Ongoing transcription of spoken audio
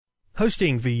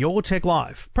Hosting for Your Tech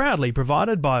Life, proudly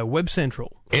provided by Web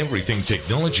Central. Everything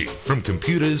technology, from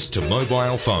computers to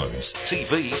mobile phones,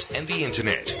 TVs and the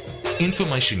internet.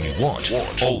 Information you want,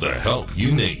 all the help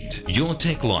you need. Your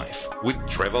Tech Life with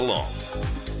Trevor Long.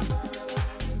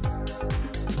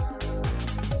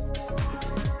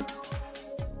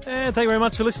 And thank you very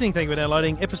much for listening. Thank you for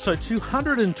downloading episode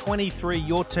 223,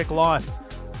 Your Tech Life.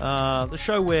 The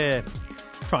show where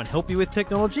I try and help you with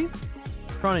technology,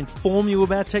 try and inform you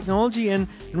about technology, and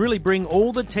really bring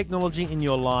all the technology in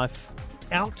your life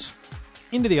out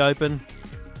into the open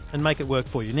and make it work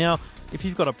for you. Now, if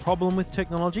you've got a problem with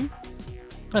technology,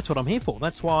 that's what I'm here for.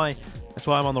 That's why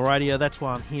I'm on the radio. That's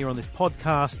why I'm here on this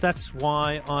podcast. That's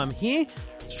why I'm here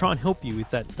to try and help you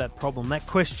with that problem, that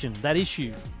question, that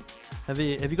issue. Have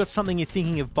you got something you're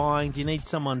thinking of buying? Do you need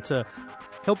someone to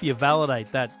help you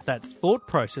validate that thought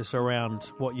process around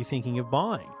what you're thinking of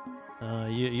buying?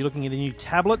 You're looking at a new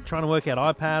tablet, trying to work out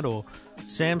iPad or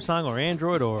Samsung or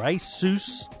Android or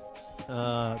Asus,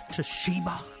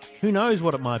 Toshiba. Who knows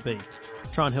what it might be?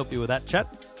 Try and help you with that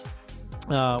chat.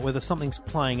 Whether something's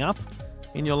playing up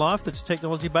in your life that's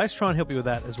technology-based, try and help you with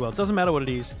that as well. It doesn't matter what it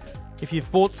is. If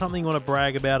you've bought something, you want to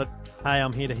brag about it, hey,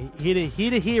 I'm here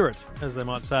to hear it, as they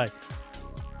might say.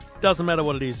 Doesn't matter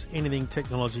what it is, anything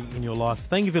technology in your life.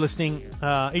 Thank you for listening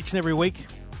each and every week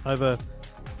over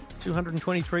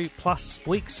 223 plus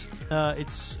weeks.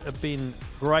 It's been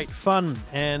great fun,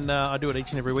 and I do it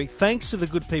each and every week. Thanks to the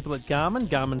good people at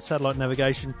Garmin Satellite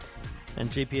Navigation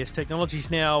and GPS Technologies.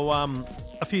 Now,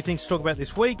 a few things to talk about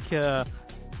this week.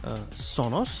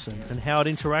 Sonos and how it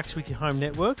interacts with your home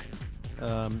network.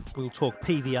 We'll talk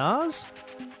PVRs.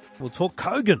 We'll talk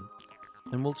Kogan.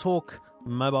 And we'll talk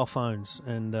mobile phones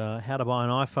and how to buy an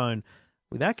iPhone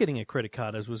without getting a credit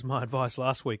card, as was my advice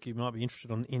last week. You might be interested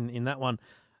in that one.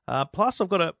 Plus, I've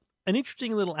got an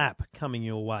interesting little app coming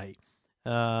your way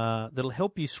that'll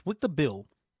help you split the bill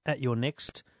at your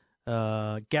next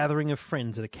gathering of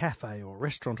friends at a cafe or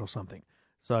restaurant or something.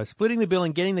 So splitting the bill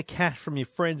and getting the cash from your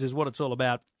friends is what it's all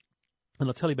about. And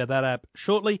I'll tell you about that app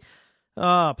shortly.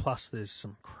 Plus, there's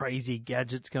some crazy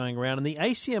gadgets going around. And the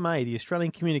ACMA, the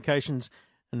Australian Communications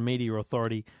and Media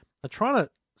Authority, are trying to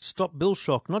stop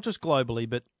Billshock, not just globally,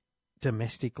 but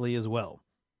domestically as well.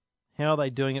 How are they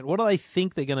doing it? What do they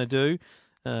think they're going to do?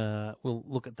 We'll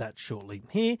look at that shortly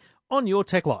here on Your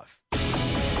Tech Life.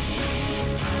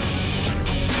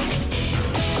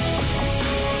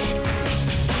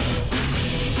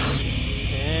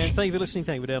 And thank you for listening.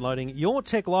 Thank you for downloading. Your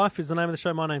Tech Life is the name of the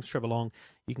show. My name's Trevor Long.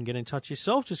 You can get in touch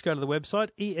yourself. Just go to the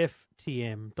website,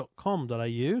 eftm.com.au,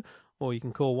 or you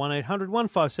can call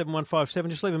 1-800-157-157.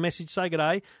 Just leave a message, say good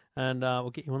day, and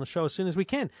we'll get you on the show as soon as we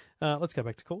can. Let's go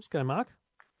back to calls. Go, Mark.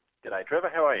 G'day, Trevor.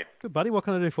 How are you? Good, buddy. What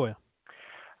can I do for you?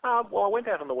 Well, I went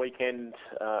out on the weekend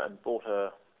and bought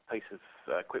a piece of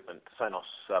equipment, Sonos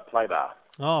play bar.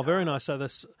 Oh, very nice. So the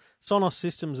Sonos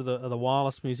systems are the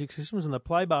wireless music systems, and the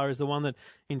play bar is the one that,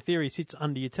 in theory, sits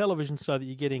under your television so that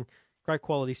you're getting great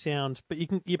quality sound. But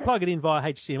you plug it in via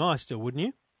HDMI still, wouldn't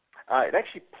you? It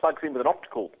actually plugs in with an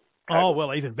optical cable. Oh,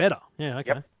 well, even better. Yeah,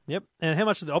 okay. Yep. And how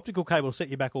much did the optical cable set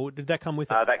you back, or did that come with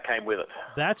it? That came with it.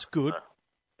 That's good.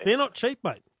 They're not cheap,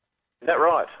 mate. Is that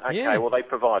right? Okay, yeah. Well, they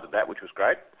provided that, which was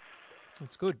great.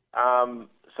 That's good. So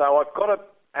I've got a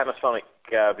Panasonic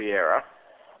Viera,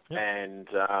 and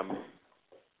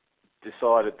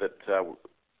decided that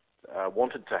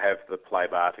wanted to have the play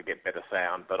bar to get better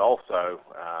sound, but also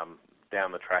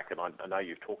down the track, and I know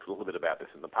you've talked a little bit about this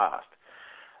in the past,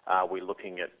 we're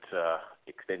looking at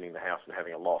extending the house and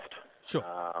having a loft. Sure.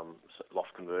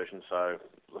 Loft conversion, so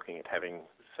looking at having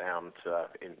sound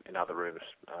in other rooms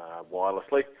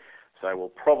wirelessly. So we'll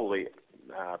probably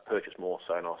purchase more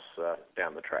Sonos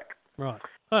down the track. Right.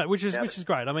 Which is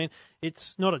great. I mean,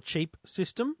 it's not a cheap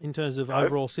system in terms of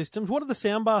overall systems. What did the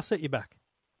soundbar set you back?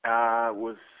 It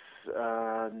was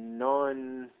I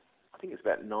think it's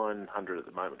about 900 at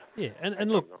the moment. Yeah,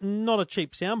 and look, not a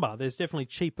cheap soundbar. There's definitely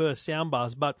cheaper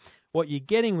soundbars, but what you're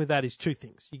getting with that is two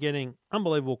things. You're getting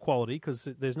unbelievable quality, because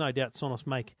there's no doubt Sonos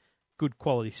make good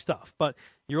quality stuff, but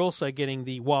you're also getting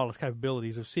the wireless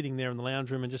capabilities of sitting there in the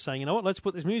lounge room and just saying, you know what, let's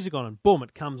put this music on, and boom,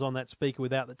 it comes on that speaker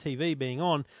without the TV being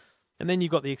on. And then you've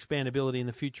got the expandability in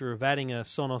the future of adding a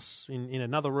Sonos in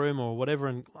another room or whatever,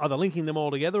 and either linking them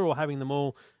all together or having them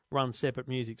all run separate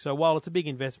music. So while it's a big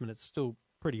investment, it's still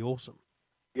pretty awesome.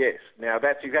 Yes. Now,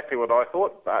 that's exactly what I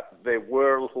thought, but there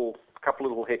were a couple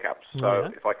of little hiccups.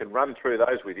 So if I can run through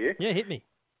those with you. Yeah, hit me.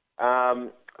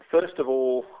 First of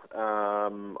all,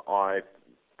 I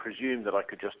presumed that I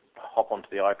could just hop onto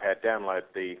the iPad, download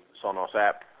the Sonos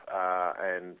app,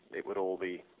 and it would all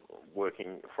be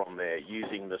working from there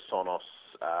using the Sonos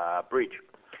bridge.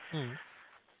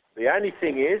 The only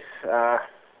thing is,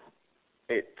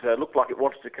 it looked like it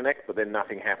wanted to connect, but then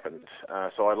nothing happened.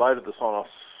 So I loaded the Sonos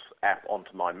app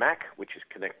onto my Mac, which is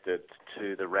connected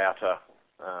to the router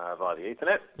via the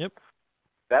Ethernet. Yep.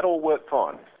 That all worked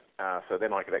fine. So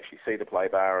then I could actually see the play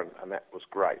bar, and that was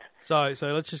great. So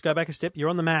let's just go back a step. You're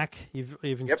on the Mac. You've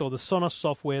installed the Sonos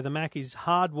software. The Mac is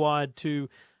hardwired to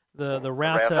the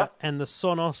router, and the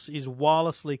Sonos is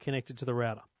wirelessly connected to the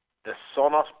router. The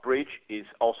Sonos bridge is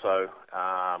also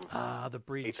the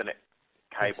bridge Ethernet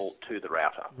cable to the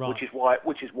router, right.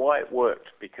 which is why it worked.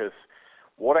 Because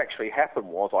what actually happened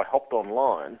was I hopped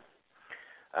online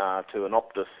to an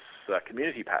Optus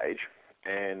community page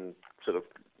and sort of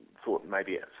thought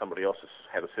maybe somebody else has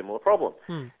had a similar problem.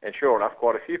 And sure enough,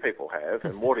 quite a few people have.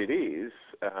 And what it is,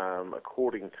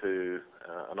 according to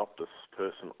an Optus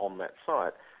person on that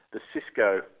site, the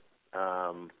Cisco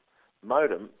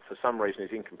modem, for some reason,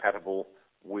 is incompatible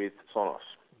with Sonos.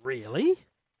 Really?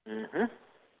 Mm-hmm. It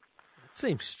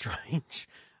seems strange.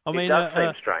 It does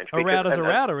seem strange. A router's a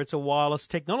router. It's a wireless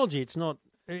technology. It's not.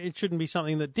 It shouldn't be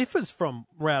something that differs from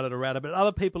router to router. But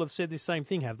other people have said the same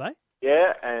thing, have they?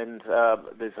 Yeah, and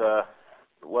there's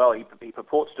he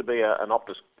purports to be an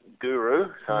Optus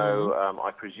guru, so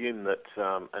I presume that,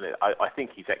 I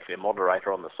think he's actually a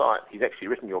moderator on the site. He's actually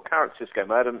written, your current Cisco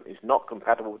modem is not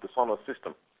compatible with the Sonos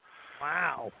system.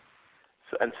 Wow.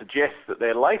 So, and suggests that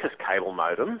their latest cable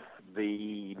modem,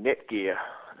 the Netgear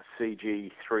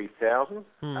CG3000,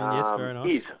 yes, very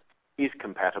nice. is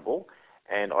compatible,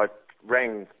 and I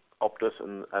rang Optus,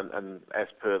 and as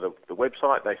per the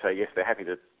website, they say yes, they're happy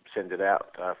to send it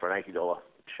out for an $80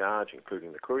 charge,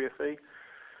 including the courier fee,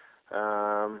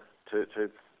 to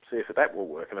see if that will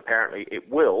work. And apparently it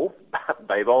will, but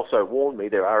they've also warned me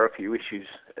there are a few issues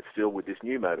still with this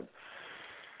new modem.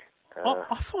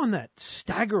 I find that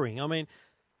staggering. I mean,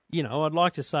 I'd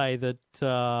like to say that,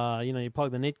 you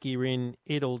plug the Netgear in,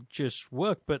 it'll just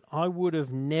work, but I would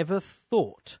have never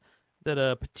thought that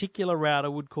a particular router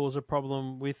would cause a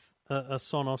problem with a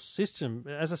Sonos system.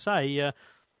 As I say,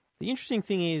 the interesting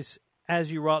thing is,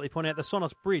 as you rightly point out, the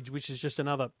Sonos bridge, which is just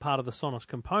another part of the Sonos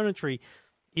componentry,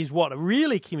 is what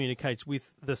really communicates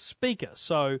with the speaker.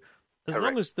 So as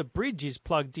long as the bridge is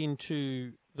plugged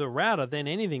into the router, then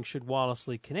anything should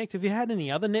wirelessly connect. Have you had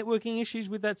any other networking issues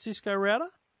with that Cisco router?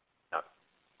 No.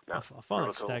 I find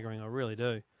that staggering. I really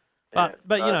do. Yeah,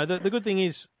 But the good thing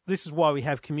is, this is why we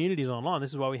have communities online.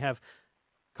 This is why we have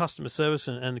customer service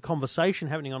and conversation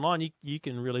happening online. You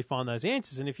can really find those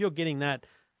answers. And if you're getting that,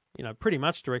 pretty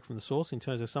much direct from the source in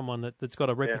terms of someone that's got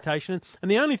a reputation.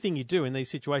 And the only thing you do in these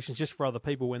situations, just for other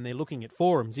people when they're looking at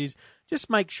forums, is just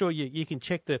make sure you can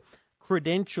check the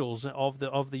credentials of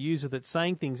the user that's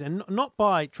saying things, and not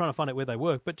by trying to find out where they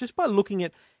work, but just by looking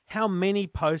at how many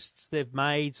posts they've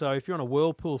made. So if you're on a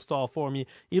Whirlpool-style forum,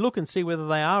 you look and see whether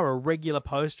they are a regular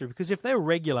poster, because if they're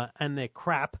regular and they're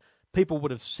crap, people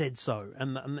would have said so,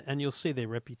 and you'll see their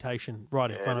reputation right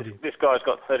in front of you. This guy's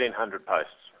got 1,300 posts.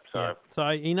 So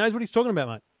he knows what he's talking about,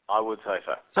 mate. I would say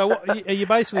so. So are you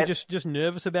basically just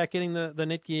nervous about getting the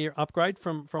Netgear upgrade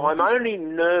from I'm Optus? only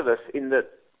nervous in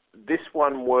that this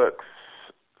one works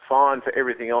fine for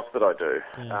everything else that I do,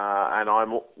 and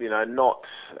I'm not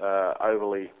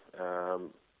overly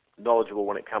knowledgeable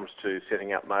when it comes to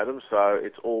setting up modems, so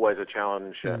it's always a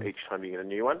challenge each time you get a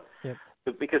new one. Yep.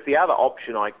 Because the other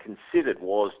option I considered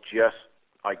was just,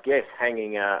 I guess,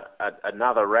 hanging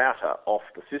another router off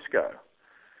the Cisco.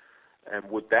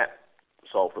 And would that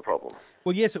solve the problem?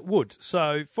 Well, yes, it would.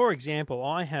 So, for example,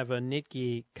 I have a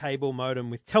Netgear cable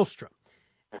modem with Telstra,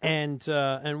 and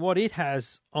what it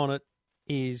has on it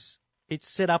is it's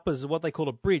set up as what they call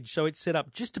a bridge. So it's set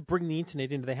up just to bring the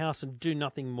internet into the house and do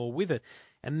nothing more with it.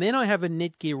 And then I have a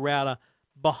Netgear router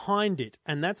behind it,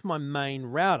 and that's my main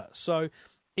router. So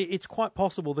it's quite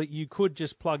possible that you could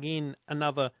just plug in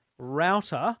another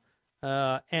router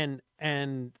and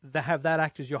have that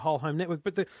act as your whole home network.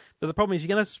 But the problem is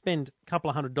you're going to spend a couple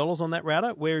of $100 on that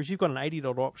router, whereas you've got an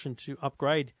 $80 option to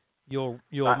upgrade your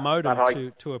modem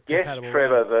to a compatible Yes,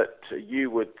 Trevor, router. that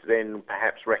you would then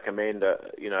perhaps recommend,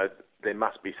 there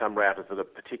must be some routers that are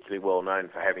particularly well known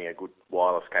for having a good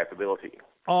wireless capability.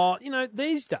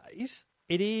 These days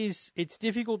it's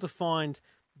difficult to find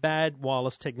bad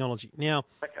wireless technology. Now,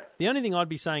 the only thing I'd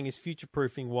be saying is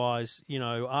future-proofing wise,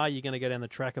 are you going to go down the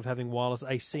track of having wireless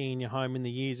AC in your home in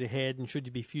the years ahead, and should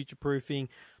you be future-proofing?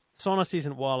 Sonos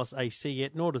isn't wireless AC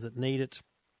yet, nor does it need it.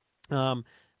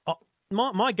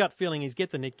 My gut feeling is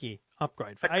get the Netgear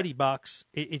upgrade. For $80,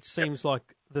 it seems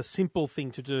like the simple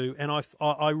thing to do, and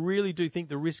I really do think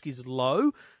the risk is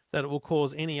low that it will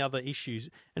cause any other issues.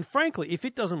 And frankly, if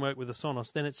it doesn't work with the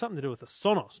Sonos, then it's something to do with the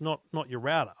Sonos, not your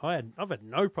router. I've had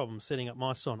no problem setting up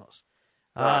my Sonos.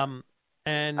 Right.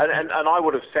 And I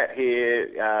would have sat here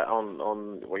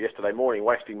on yesterday morning,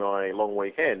 wasting my long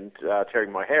weekend,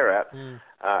 tearing my hair out,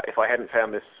 if I hadn't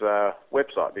found this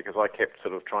website, because I kept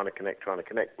sort of trying to connect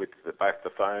with both the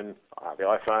phone, the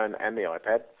iPhone, and the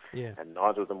iPad, and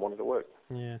neither of them wanted to work.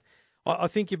 Yeah, I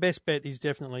think your best bet is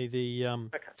definitely the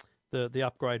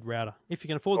upgrade router. If you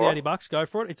can afford the $80, go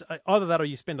for it. It's either that or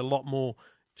you spend a lot more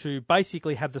to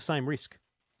basically have the same risk.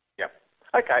 Yeah.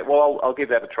 Okay. Well, I'll give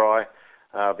that a try.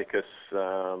 Because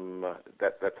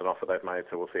that's an offer they've made,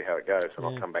 so we'll see how it goes, and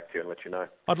I'll come back to you and let you know.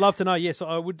 I'd love to know. Yes,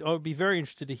 I would be very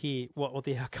interested to hear what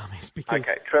the outcome is. Because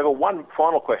okay, Trevor, one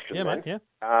final question, mate. Yeah.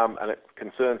 And it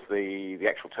concerns the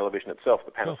actual television itself,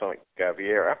 the Panasonic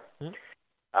Viera.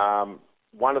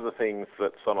 One of the things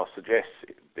that Sonos suggests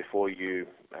before you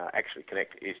actually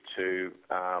connect is to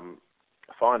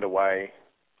find a way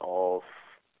of,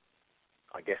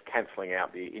 I guess, cancelling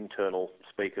out the internal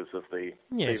speakers of the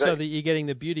TV. So that you're getting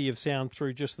the beauty of sound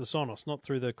through just the Sonos, not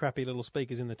through the crappy little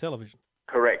speakers in the television.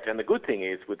 Correct. And the good thing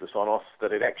is with the Sonos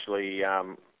that it actually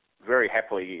very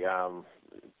happily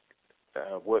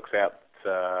works out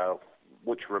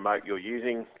which remote you're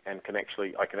using, and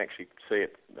I can actually see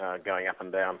it going up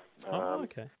and down.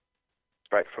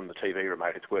 Straight from the TV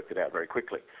remote. It's worked it out very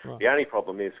quickly. Right. The only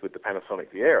problem is with the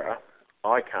Panasonic Viera,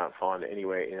 I can't find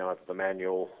anywhere in either the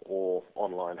manual or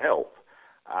online help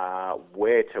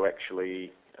where to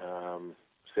actually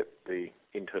set the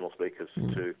internal speakers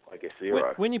to, I guess,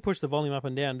 0. When you push the volume up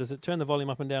and down, does it turn the volume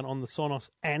up and down on the Sonos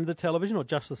and the television, or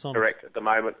just the Sonos? Correct. At the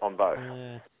moment, on both.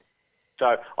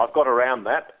 So I've got around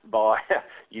that by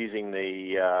using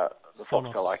the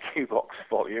Foxtel IQ box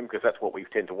volume, because that's what we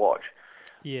tend to watch.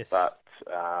 Yes. But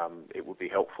it would be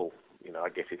helpful, I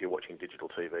guess, if you're watching digital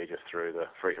TV just through the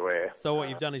free-to-air. So what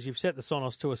you've done is you've set the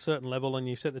Sonos to a certain level, and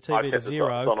you've set the TV to 0.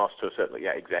 Sonos to a certain,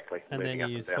 exactly. And then you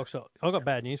use Foxtel. I've got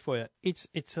bad news for you. It's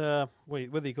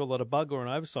whether you call that a bug or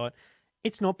an oversight,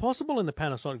 it's not possible in the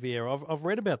Panasonic Viera. I've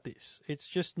read about this. It's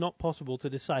just not possible to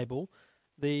disable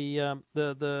the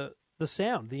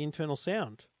sound, the internal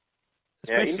sound.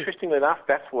 Especially... interestingly enough,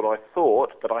 that's what I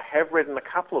thought, but I have read in a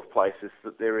couple of places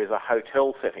that there is a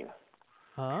hotel setting.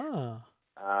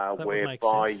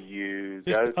 Whereby you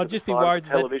go to I'd just the be worried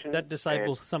television that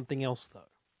disables something else, though.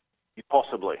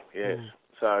 Possibly, yes.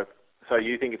 So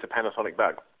you think it's a Panasonic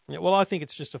bug? Yeah, well, I think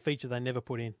it's just a feature they never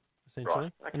put in, essentially.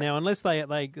 Right. Okay. Now, unless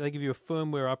they give you a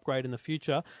firmware upgrade in the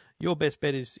future, your best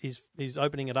bet is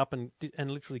opening it up and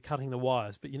literally cutting the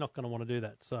wires, but you're not going to want to do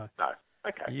that. So no.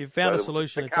 Okay. You've found a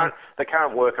solution. The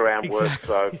current workaround works,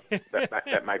 so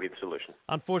that may be the solution.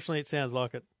 Unfortunately, it sounds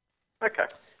like it. Okay.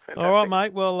 Fantastic. All right,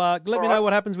 mate. Well, let me know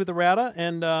what happens with the router,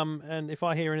 and if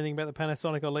I hear anything about the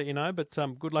Panasonic, I'll let you know. But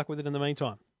good luck with it in the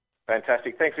meantime.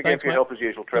 Fantastic. Thanks again for your help as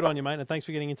usual, Trevor. Good on you, mate, and thanks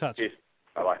for getting in touch. Cheers.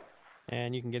 Bye-bye.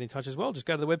 And you can get in touch as well. Just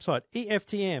go to the website,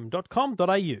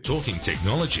 eftm.com.au. Talking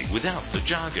technology without the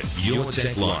jargon. Your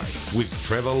Tech Life with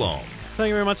Trevor Long. Thank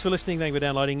you very much for listening. Thank you for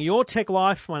downloading Your Tech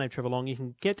Life. My name's Trevor Long. You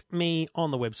can get me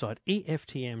on the website,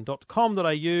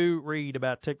 eftm.com.au. Read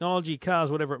about technology, cars,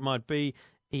 whatever it might be,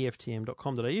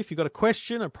 eftm.com.au. If you've got a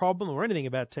question, a problem, or anything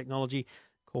about technology,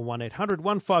 call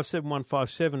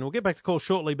 1-800-157-157. We'll get back to calls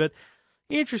shortly, but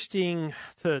interesting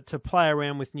to play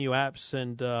around with new apps,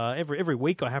 and every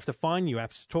week I have to find new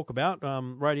apps to talk about.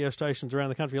 Radio stations around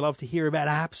the country love to hear about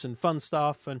apps and fun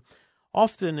stuff, and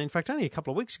often, in fact, only a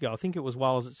couple of weeks ago, I think it was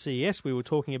while I was at CES, we were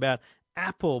talking about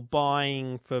Apple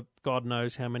buying for God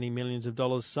knows how many millions of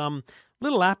dollars some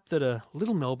little app that a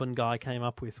little Melbourne guy came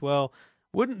up with. Well,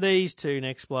 wouldn't these two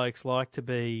next blokes like to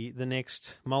be the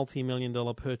next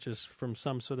multi-million-dollar purchase from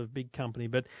some sort of big company?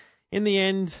 But in the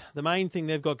end, the main thing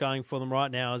they've got going for them right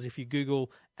now is if you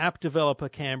Google App Developer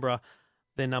Canberra,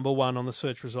 they're number one on the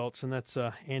search results, and that's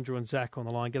Andrew and Zach on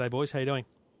the line. G'day, boys. How you doing?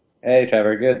 Hey,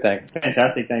 Trevor. Good, thanks.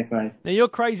 Fantastic. Thanks, mate. Now, your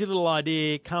crazy little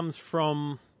idea comes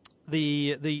from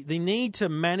the need to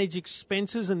manage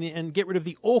expenses and get rid of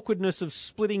the awkwardness of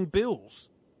splitting bills.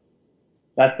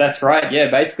 That's right. Yeah,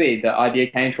 basically the idea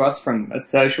came to us from a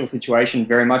social situation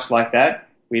very much like that.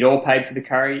 We'd all paid for the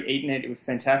curry, eaten it. It was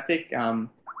fantastic.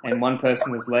 And one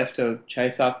person was left to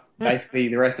chase up basically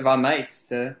the rest of our mates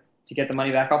to get the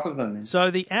money back off of them. So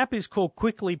the app is called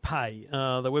Quickly Pay.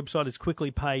 The website is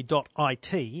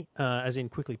quicklypay.it, as in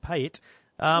quickly pay it.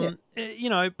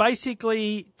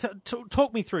 Basically,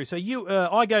 talk me through. So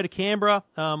I go to Canberra.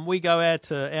 We go out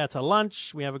to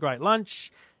lunch. We have a great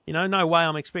lunch. No way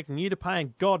I'm expecting you to pay,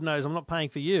 and God knows I'm not paying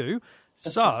for you.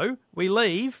 So we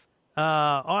leave.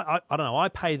 I don't know, I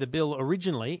pay the bill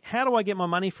originally. How do I get my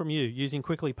money from you using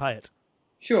Quickly Pay It?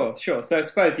 Sure. So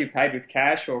suppose you paid with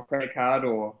cash or credit card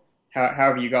or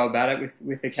however you go about it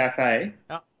with the cafe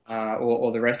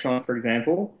or the restaurant, for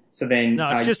example. So then no,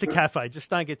 it's just a cafe. Just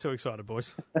don't get too excited,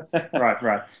 boys.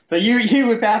 Right. So you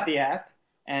whip out the app,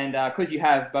 and because you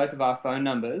have both of our phone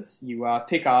numbers, you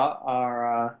pick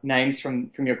our names from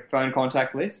your phone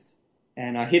contact list,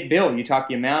 and hit bill. You type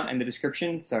the amount and the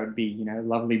description, so it'd be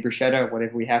lovely bruschetta or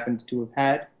whatever we happen to have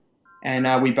had,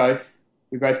 and we both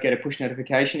get a push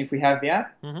notification if we have the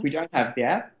app. Mm-hmm. If we don't have the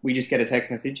app, we just get a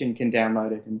text message and can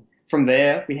download it. And from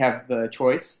there, we have the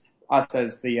choice, us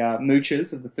as the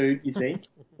moochers of the food, you see.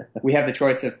 We have the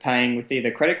choice of paying with either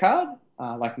credit card,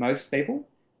 like most people,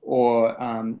 or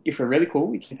if we're really cool,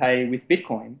 we can pay with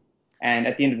Bitcoin. And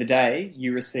at the end of the day,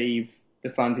 you receive the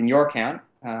funds in your account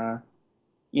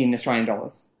in Australian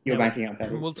dollars. Your bank account,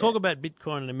 that is. We'll talk about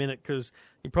Bitcoin in a minute because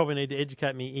you probably need to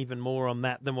educate me even more on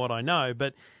that than what I know.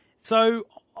 But so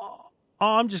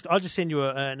I'll just send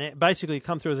you basically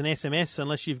come through as an SMS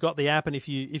unless you've got the app, and if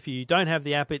you don't have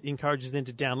the app, it encourages them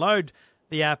to download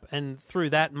the app and through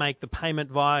that make the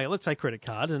payment via, let's say, credit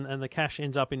card, and the cash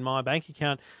ends up in my bank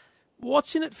account.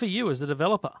 What's in it for you as the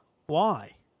developer?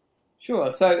 Why? Sure.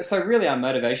 So really our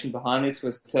motivation behind this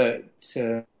was to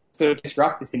sort of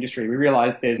disrupt this industry. We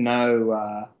realized there's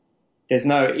no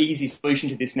easy solution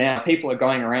to this now. People are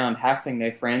going around hassling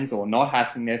their friends or not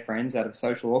hassling their friends out of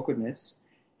social awkwardness.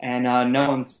 And no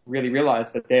one's really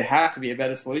realized that there has to be a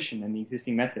better solution than the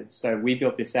existing methods. So we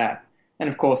built this app. And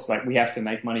of course, we have to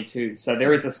make money too. So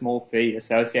there is a small fee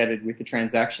associated with the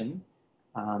transaction.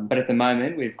 But at the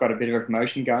moment, we've got a bit of a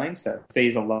promotion going. So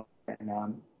fees are low.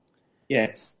 And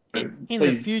yes. In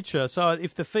the future, so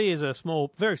if the fee is a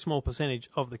very small percentage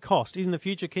of the cost, in the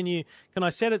future, can I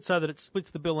set it so that it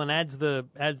splits the bill and adds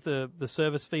the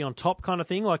service fee on top, kind of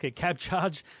thing, like a cab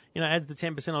charge, adds the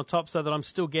 10% on top, so that I'm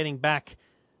still getting back.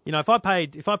 If I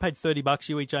paid $30,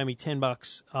 you each owe me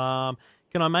 $10.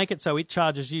 Can I make it so it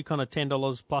charges you kind of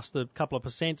 $10 plus the couple of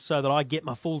percent, so that I get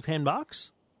my full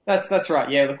 $10? That's right.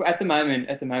 Yeah. Look, at the moment,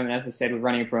 as I said, we're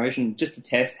running a promotion just to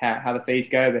test how the fees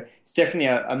go. But it's definitely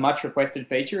a much requested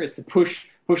feature is to push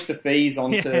the fees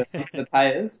onto the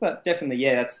payers. But definitely,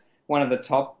 yeah, that's one of the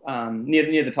top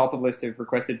near the top of the list of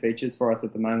requested features for us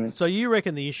at the moment. So you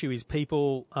reckon the issue is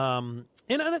people, and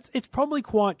it's probably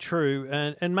quite true,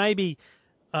 and maybe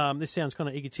this sounds kind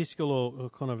of egotistical or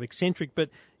kind of eccentric, but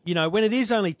when it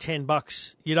is only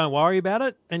 $10, you don't worry about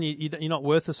it, and you're not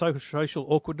worth the social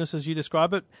awkwardness as you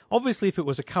describe it. Obviously, if it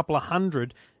was a couple of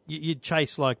hundred, you'd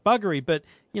chase like buggery. But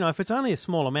if it's only a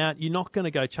small amount, you're not going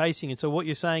to go chasing. And so what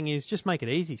you're saying is just make it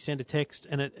easy, send a text,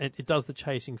 and it does the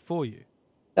chasing for you.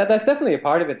 That's definitely a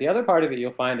part of it. The other part of it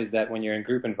you'll find is that when you're in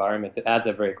group environments, it adds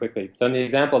up very quickly. So in the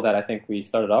example that I think we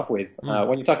started off with,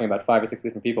 when you're talking about 5 or 6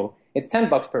 different people, it's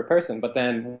 $10 per person, but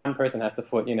then one person has to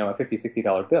foot, a $50,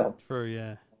 $60 bill. True,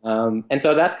 yeah. And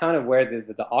so that's kind of where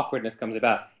the awkwardness comes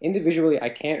about. Individually, I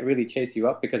can't really chase you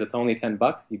up because it's only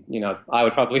 $10. I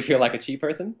would probably feel like a cheap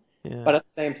person. Yeah. But at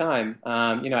the same time,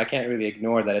 I can't really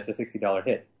ignore that it's a $60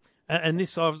 hit. And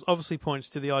this obviously points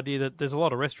to the idea that there's a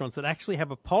lot of restaurants that actually have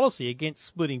a policy against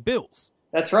splitting bills.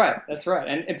 That's right.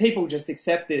 And people just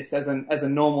accept this as a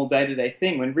normal day-to-day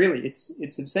thing, when really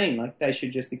it's obscene. Like, they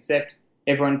should just accept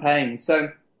everyone paying.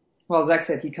 So, well, Zach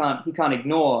said he can't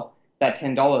ignore that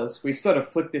 $10. We've sort of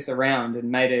flipped this around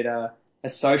and made it a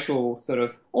social sort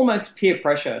of almost peer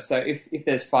pressure. So if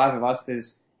there's 5 of us,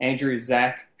 there's Andrew,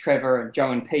 Zach, Trevor, and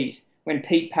Joe and Pete. When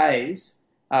Pete pays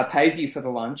you for the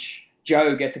lunch,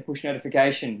 Joe gets a push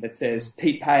notification that says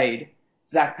Pete paid,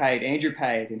 Zach paid, Andrew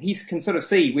paid, and he can sort of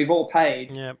see we've all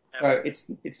paid. Yep. So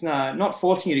it's not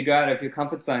forcing you to go out of your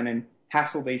comfort zone and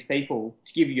hassle these people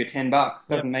to give you your $10.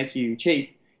 Doesn't make you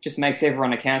cheap, just makes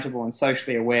everyone accountable and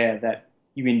socially aware that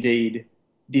you indeed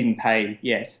didn't pay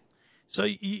yet. So,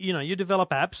 you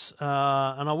develop apps,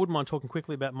 and I wouldn't mind talking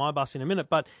quickly about MyBus in a minute,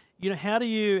 but, how do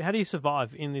you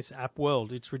survive in this app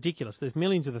world? It's ridiculous. There's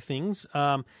millions of the things.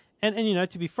 And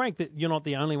to be frank, that you're not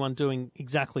the only one doing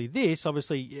exactly this.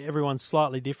 Obviously, everyone's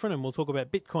slightly different, and we'll talk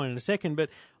about Bitcoin in a second. But,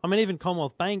 even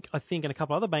Commonwealth Bank, I think, and a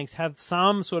couple other banks have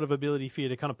some sort of ability for you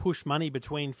to kind of push money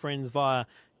between friends via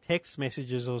text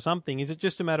messages or something. Is it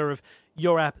just a matter of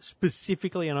your app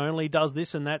specifically and only does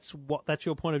this, and that's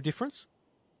your point of difference?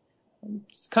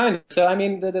 Kind of. So,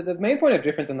 the main point of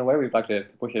difference in the way we'd like to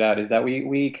push it out is that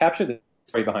we capture the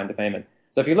story behind the payment.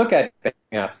 So if you look at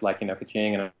apps like,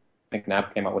 Kaching, and I think an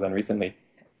app came out with one recently,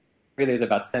 it really is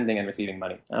about sending and receiving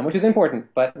money, which is important,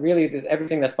 but really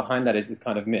everything that's behind that is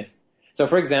kind of missed. So,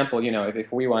 for example,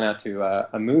 if we went out to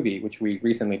a movie, which we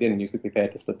recently did and used Quickly Pay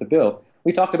to split the bill,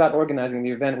 we talked about organizing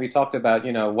the event. We talked about,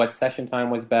 what session time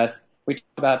was best. We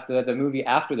talked about the movie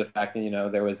after the fact. And,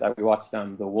 there was we watched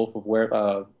the Wolf of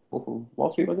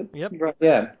Wall Street, was it? Yep.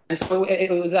 Yeah. And so it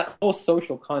was that whole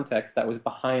social context that was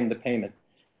behind the payment.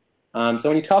 So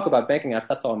when you talk about banking apps,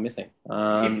 that's all missing.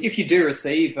 If you do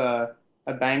receive a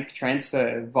bank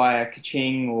transfer via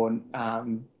Kaching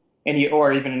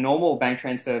or even a normal bank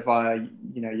transfer via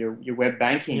your web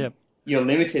banking, yep. You're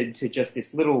limited to just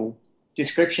this little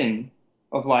description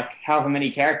of like however many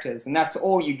characters, and that's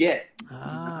all you get. You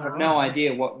have no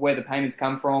idea where the payments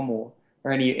come from or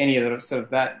any of the sort of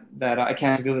that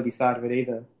accountability side of it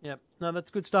either. Yep. No,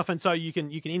 that's good stuff. And so you can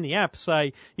in the app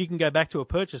say you can go back to a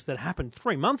purchase that happened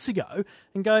 3 months ago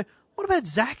and go, what about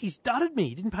Zach? He's dudded me.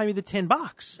 He didn't pay me the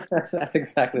 $10. That's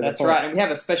exactly That's right. And we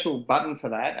have a special button for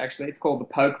that, actually. It's called the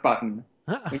poke button.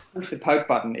 When you push the poke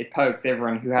button, it pokes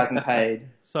everyone who hasn't paid.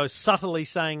 So subtly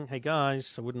saying, hey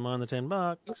guys, I wouldn't mind the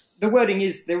 $10. The wording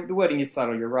is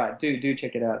subtle, you're right. Do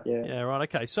check it out, yeah. Yeah, right,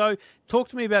 okay. So talk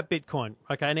to me about Bitcoin.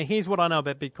 Okay, now here's what I know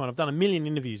about Bitcoin. I've done a million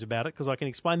interviews about it because I can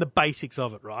explain the basics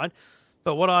of it, right?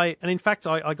 But in fact,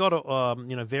 I got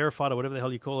it, verified or whatever the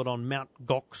hell you call it on Mt.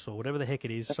 Gox or whatever the heck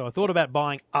it is. So I thought about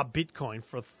buying a Bitcoin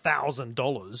for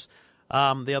 $1,000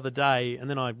 the other day, and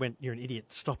then I went, "You're an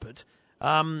idiot, stop it."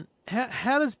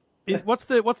 What's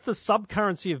the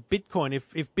sub-currency of Bitcoin?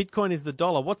 If Bitcoin is the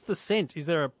dollar, what's the cent? Is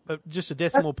there just a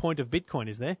decimal point of Bitcoin?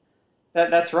 Is there?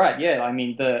 That's right. Yeah, I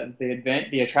mean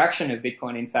the attraction of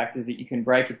Bitcoin, in fact, is that you can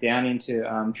break it down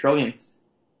into trillions.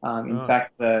 In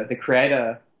fact, the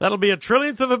creator. That'll be a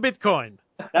trillionth of a Bitcoin.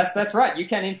 That's right. You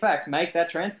can, in fact, make that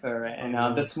transfer.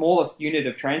 And the smallest unit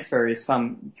of transfer is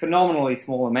some phenomenally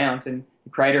small amount. And the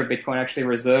creator of Bitcoin actually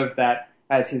reserved that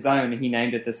as his own. He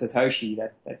named it the Satoshi,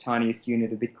 that tiniest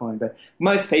unit of Bitcoin. But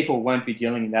most people won't be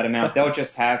dealing in that amount. They'll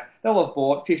have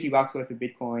bought $50 worth of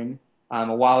Bitcoin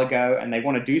a while ago, and they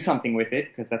want to do something with it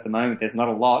because at the moment there's not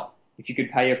a lot. If you could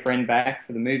pay your friend back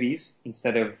for the movies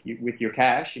instead of with your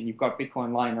cash, and you've got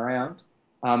Bitcoin lying around,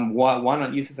 why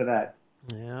not use it for that?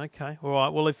 Yeah. Okay. All right.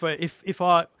 Well, if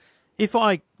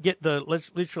I get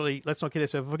let's not kid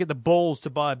ourselves. If I get the balls to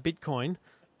buy a Bitcoin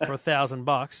for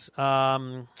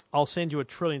 $1,000, I'll send you a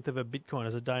trillionth of a Bitcoin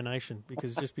as a donation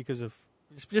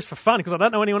just for fun, because I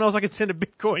don't know anyone else I could send a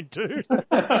Bitcoin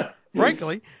to.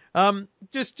 Frankly,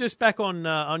 just back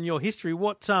on your history.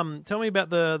 Tell me about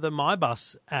the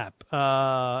MyBus app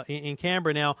in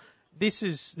Canberra. Now, this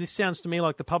sounds to me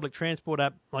like the public transport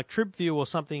app, like TripView or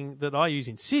something that I use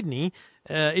in Sydney.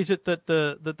 Is it that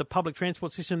the public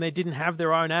transport system there didn't have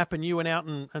their own app and you went out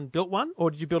and built one, or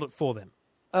did you build it for them?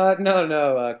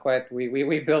 No, quite.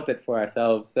 We built it for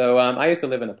ourselves. So I used to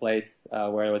live in a place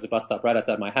where there was a bus stop right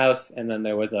outside my house, and then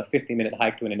there was a 15-minute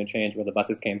hike to an interchange where the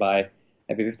buses came by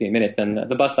every 15 minutes. And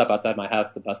the bus stop outside my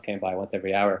house, the bus came by once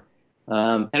every hour.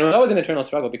 And it was always an internal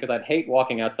struggle because I'd hate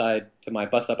walking outside to my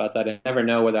bus stop outside and never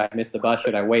know whether I missed the bus.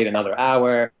 Should I wait another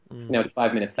hour?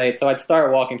 5 minutes late. So I'd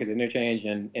start walking to the interchange,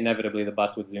 and inevitably the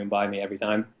bus would zoom by me every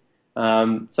time.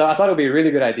 So I thought it would be a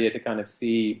really good idea to kind of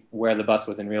see where the bus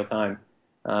was in real time.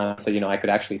 So I could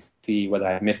actually see whether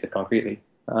I missed it concretely.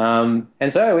 And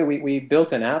so we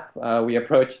built an app. We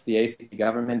approached the ACMA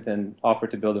government and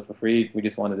offered to build it for free. We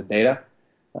just wanted the data.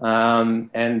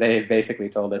 And they basically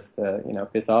told us to,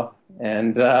 piss off.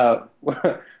 And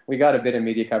we got a bit of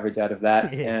media coverage out of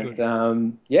that.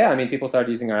 And people started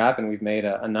using our app, and we've made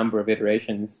a number of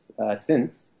iterations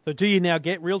since. So do you now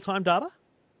get real-time data?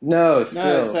 No, still.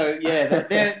 No, so yeah,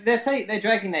 they're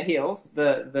dragging their heels.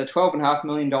 The $12.5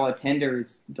 million tender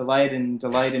is delayed, and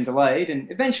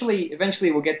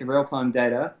eventually we'll get the real-time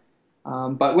data.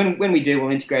 But when we do, we'll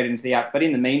integrate it into the app. But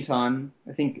in the meantime,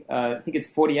 I think it's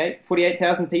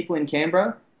 48,000 people in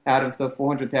Canberra out of the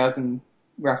 400,000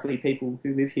 roughly people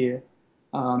who live here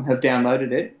have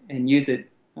downloaded it and use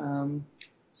it.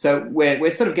 So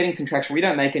we're sort of getting some traction. We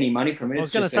don't make any money from it. I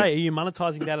was going to say, are you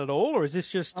monetizing that at all, or is this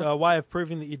just a way of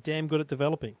proving that you're damn good at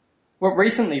developing? Well,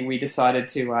 recently we decided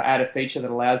to add a feature that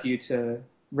allows you to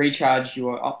recharge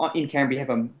in Canberra you have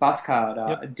a bus card,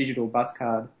 a digital bus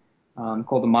card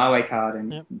called the MyWay card,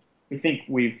 and we think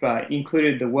we've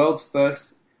included the world's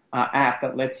first app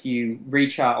that lets you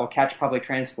recharge or catch public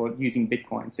transport using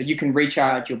Bitcoin. So you can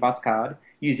recharge your bus card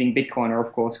using Bitcoin or,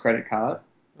 of course, credit card,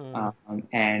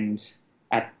 and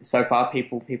so far,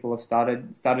 people have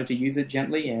started to use it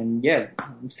gently, and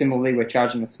similarly, we're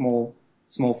charging a small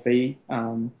fee.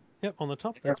 On the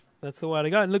top. That's the way to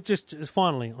go. And look, just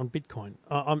finally on Bitcoin,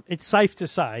 it's safe to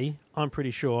say, I'm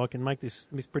pretty sure I can make this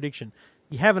prediction.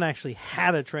 You haven't actually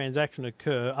had a transaction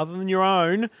occur other than your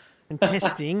own and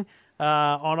testing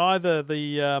on either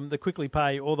the Quickly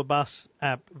Pay or the Bus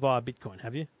app via Bitcoin,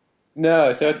 have you?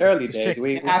 No, so it's early Just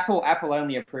days. Apple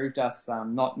only approved us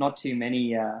not too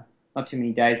many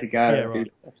days ago. Yeah,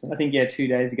 right. I think 2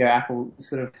 days ago, Apple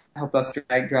sort of helped us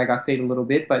drag our feet a little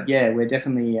bit. But yeah, we're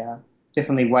definitely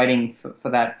waiting for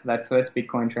that first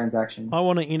Bitcoin transaction. I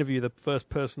want to interview the first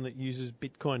person that uses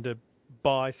Bitcoin to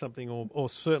buy something or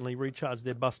certainly recharge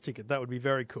their bus ticket. That would be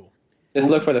very cool. Just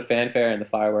look for the fanfare and the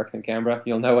fireworks in Canberra.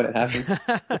 You'll know when it happens.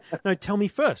 No, tell me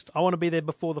first. I want to be there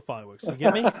before the fireworks. You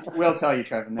get me? We'll tell you,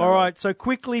 Trevor. No All right, so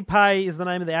Quickly Pay is the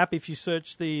name of the app if you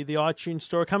search the iTunes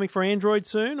store. Coming for Android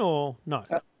soon or no?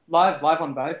 Live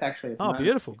on both, actually. Oh,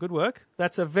 beautiful. Good work.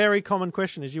 That's a very common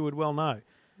question, as you would well know.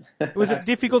 Is it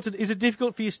difficult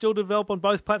for you still to develop on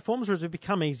both platforms, or has it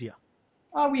become easier?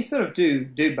 We sort of do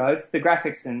both. The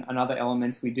graphics and other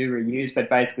elements we do reuse, but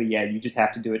basically, you just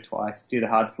have to do it twice, do the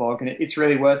hard slog, and it's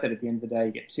really worth it at the end of the day.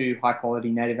 You get 2 high-quality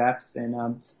native apps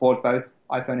and support both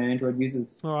iPhone and Android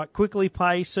users. All right, Quickly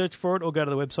Pay, search for it, or go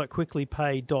to the website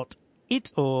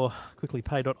quicklypay.it or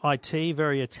quicklypay.it.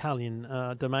 Very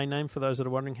Italian domain name for those that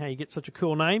are wondering how you get such a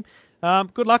cool name.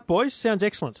 Good luck, boys. Sounds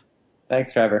excellent.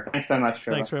 Thanks, Trevor. Thanks so much,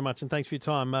 Trevor. Thanks very much, and thanks for your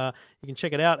time. You can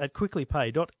check it out at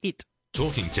quicklypay.it.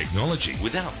 Talking technology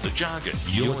without the jargon.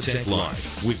 Your Tech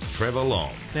Life with Trevor Long.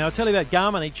 Now, I tell you about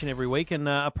Garmin each and every week, and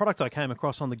a product I came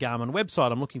across on the Garmin website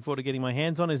I'm looking forward to getting my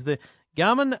hands on is the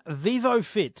Garmin Vivo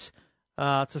Fit.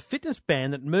 It's a fitness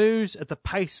band that moves at the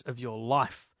pace of your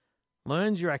life,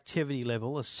 learns your activity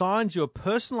level, assigns you a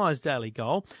personalised daily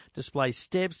goal, displays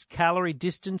steps, calorie,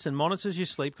 distance, and monitors your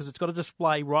sleep because it's got a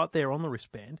display right there on the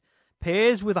wristband,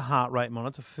 pairs with a heart rate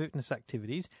monitor for fitness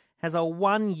activities, has a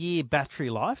 1-year battery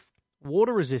life,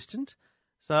 water resistant,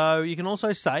 so you can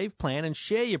also save, plan and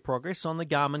share your progress on the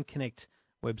Garmin Connect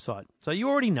website. So you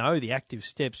already know the active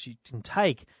steps you can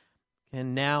take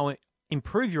can now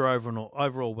improve your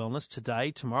overall wellness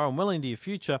today, tomorrow and well into your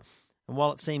future. And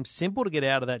while it seems simple to get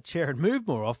out of that chair and move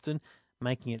more often,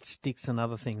 making it stick's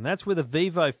another thing. That's where the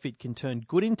Vivo Fit can turn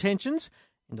good intentions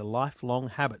into lifelong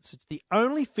habits. It's the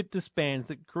only fitness band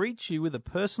that greets you with a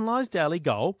personalised daily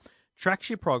goal, tracks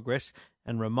your progress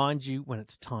and reminds you when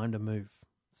it's time to move.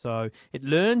 So it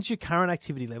learns your current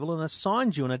activity level and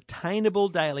assigns you an attainable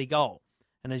daily goal.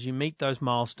 And as you meet those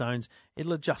milestones,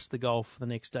 it'll adjust the goal for the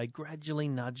next day, gradually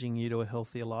nudging you to a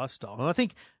healthier lifestyle. And I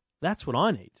think that's what I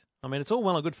need. I mean, it's all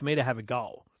well and good for me to have a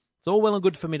goal. It's all well and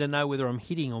good for me to know whether I'm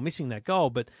hitting or missing that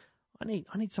goal, but I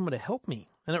need someone to help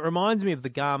me. And it reminds me of the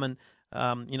Garmin,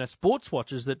 sports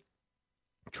watches that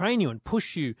train you and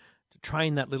push you to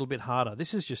train that little bit harder.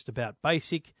 This is just about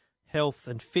basic health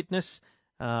and fitness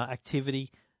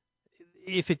activity.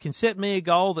 If it can set me a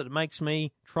goal that makes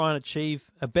me try and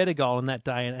achieve a better goal in that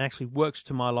day and actually works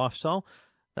to my lifestyle,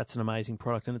 that's an amazing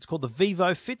product. And it's called the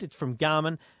Vivo Fit. It's from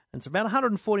Garmin, and it's about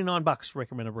 $149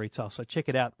 recommended retail. So check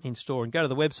it out in store and go to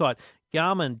the website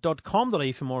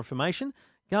garmin.com.au for more information,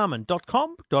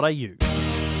 garmin.com.au.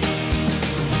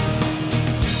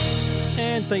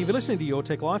 And thank you for listening to Your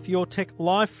Tech Life. Your Tech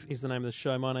Life is the name of the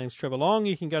show. My name's Trevor Long.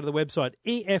 You can go to the website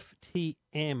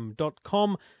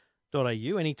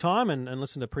eftm.com.au anytime and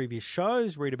listen to previous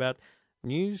shows, read about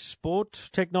news, sport,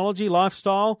 technology,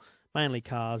 lifestyle, mainly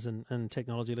cars and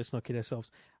technology. Let's not kid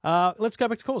ourselves. Let's go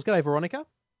back to calls. G'day, Veronica.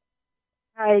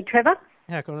 Hi, Trevor.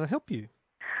 How can I help you?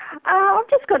 I've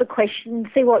just got a question.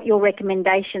 See what your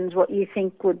recommendations, what you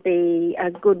think would be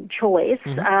a good choice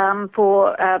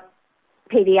for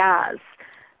PVRs.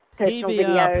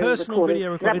 Personal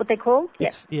video recorders. Is that what they're called?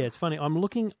 It's funny. I'm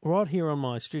looking right here on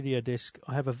my studio desk.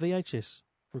 I have a VHS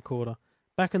recorder.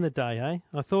 Back in the day, eh?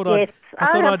 I thought I'd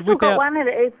whip out one.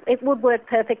 It would work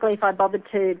perfectly if I bothered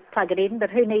to plug it in,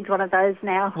 but who needs one of those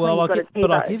now? Well,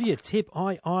 I'll give you a tip.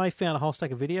 I found a whole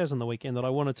stack of videos on the weekend that I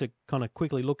wanted to kind of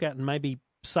quickly look at and maybe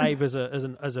save as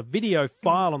a video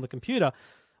file on the computer.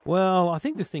 Well, I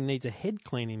think this thing needs a head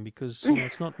cleaning because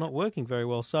it's not working very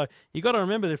well. So you got to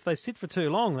remember that if they sit for too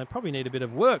long, they probably need a bit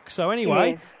of work. So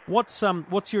anyway, what's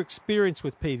your experience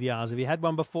with PVRs? Have you had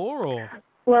one before or?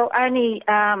 Well, only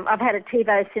I've had a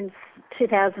TiVo since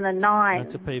 2009.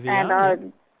 That's a PVR. And I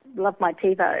love my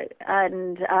TiVo.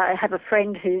 And I have a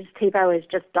friend whose TiVo has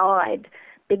just died,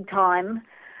 big time.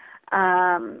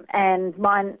 And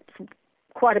mine's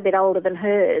quite a bit older than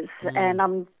hers. And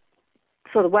I'm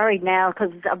sort of worried now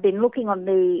because I've been looking on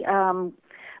the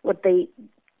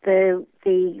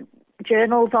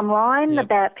journals online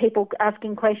about people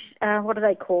asking questions. What are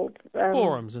they called?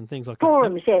 Forums and things like that.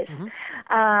 Forums, yes.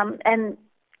 And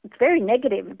it's very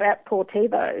negative about poor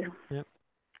TiVo. Yep.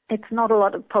 it's not a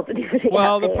lot of positivity.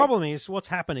 Well, out the there. problem is what's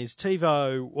happened is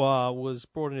TiVo was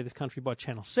brought into this country by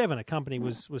Channel 7. A company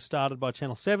was started by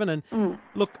Channel 7. And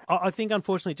look, I think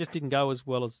unfortunately it just didn't go as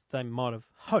well as they might have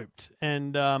hoped.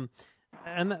 And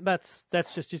that's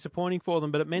just disappointing for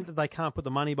them, but it meant that they can't put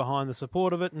the money behind the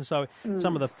support of it, and so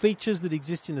some of the features that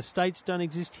exist in the States don't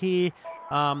exist here.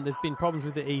 There's been problems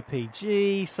with the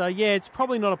EPG, so yeah, it's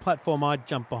probably not a platform I'd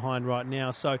jump behind right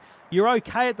now. So you're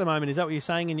okay at the moment, is that what you're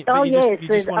saying? And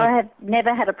Yes, I have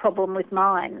never had a problem with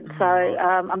mine, so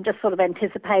I'm just sort of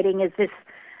anticipating as this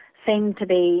seemed to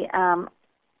be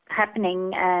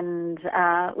happening, and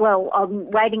I'm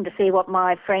waiting to see what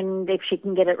my friend, if she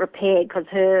can get it repaired, because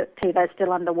her TiVo's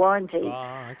still under warranty.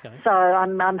 Oh, okay. So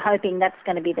I'm hoping that's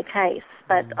going to be the case,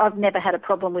 but I've never had a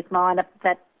problem with mine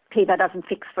that TiVo doesn't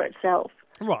fix for itself.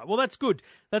 Right. Well, that's good.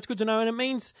 That's good to know, and it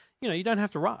means you don't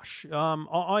have to rush.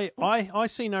 I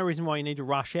see no reason why you need to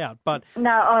rush out, but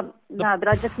but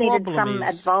I just needed some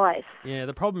advice. Yeah,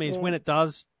 the problem is when it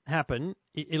does happen,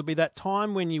 it'll be that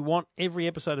time when you want every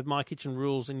episode of My Kitchen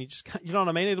Rules, and you just can't, you know what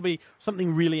I mean? It'll be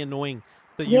something really annoying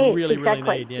that you really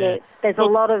need. Yeah. There's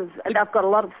I've got a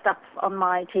lot of stuff on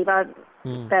my TiVo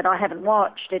that I haven't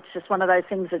watched. It's just one of those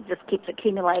things that just keeps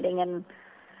accumulating, and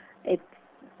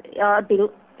I'd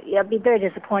be very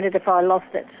disappointed if I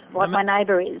lost it, like my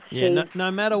neighbour is. Yeah, no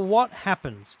matter what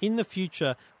happens in the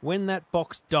future when that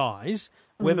box dies,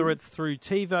 whether it's through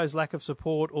TiVo's lack of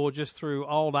support or just through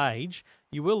old age,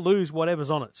 you will lose whatever's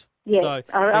on it. Yeah,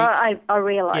 I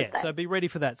realise that. So be ready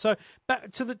for that. So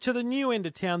back to the new end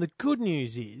of town. The good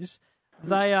news is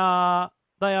they are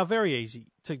very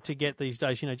easy to get these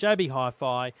days. JB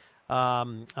Hi-Fi,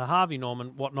 Harvey Norman,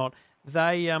 whatnot.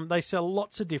 They sell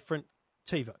lots of different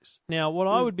TiVos. Now, what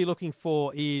I would be looking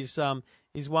for is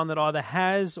one that either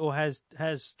has or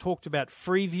has talked about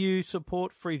Freeview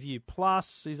support. Freeview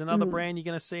Plus is another brand you're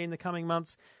going to see in the coming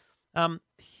months.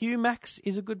 Humax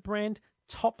is a good brand.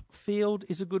 Topfield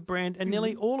is a good brand, and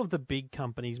nearly all of the big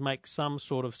companies make some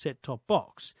sort of set-top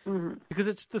box because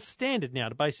it's the standard now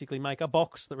to basically make a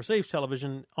box that receives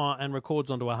television and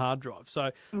records onto a hard drive. So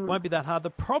it won't be that hard. The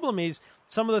problem is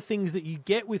some of the things that you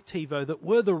get with TiVo that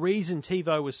were the reason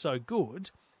TiVo was so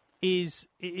good is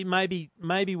it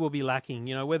maybe will be lacking.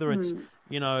 Whether it's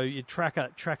you track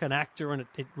an actor and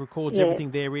it records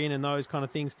everything therein and those kind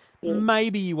of things. Yeah.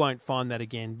 Maybe you won't find that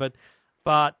again, but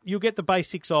you'll get the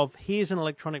basics of here's an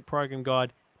electronic program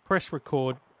guide, press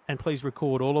record, and please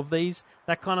record all of these.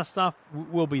 That kind of stuff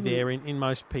will be there in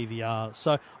most PVRs.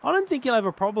 So I don't think you'll have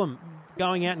a problem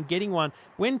going out and getting one.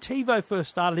 When TiVo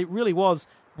first started, it really was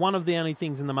one of the only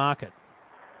things in the market.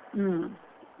 Yeah,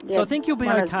 so I think you'll be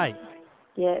okay.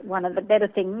 One of the better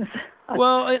things.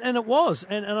 Well, and it was.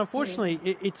 And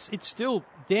unfortunately, it's still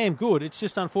damn good. It's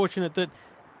just unfortunate that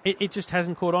it just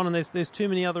hasn't caught on, and there's too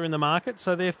many other in the market,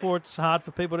 so therefore it's hard for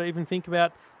people to even think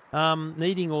about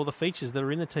needing all the features that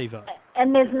are in the TiVo.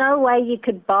 And there's no way you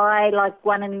could buy like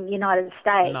one in the United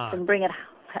States and bring it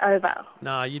over.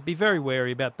 No, you'd be very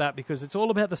wary about that because it's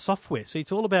all about the software. See,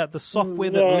 it's all about the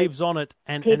software that lives on it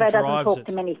and TiVo drives it. TiVo doesn't talk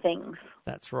to many things.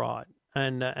 That's right.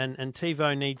 And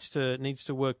TiVo needs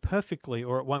to work perfectly,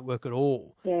 or it won't work at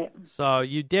all. Yeah. So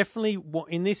you definitely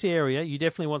in this area, you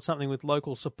definitely want something with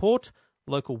local support,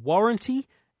 local warranty,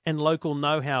 and local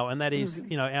know-how, and that is,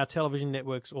 our television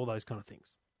networks, all those kind of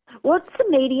things. What's the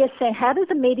media center? How does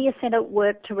the media center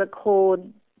work to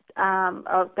record?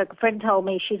 A friend told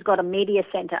me she's got a media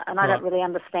center, and I don't really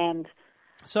understand.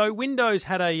 So Windows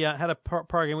had a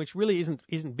program which really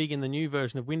isn't big in the new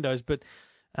version of Windows, but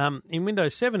in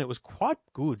Windows 7 it was quite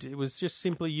good. It was just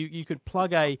simply you could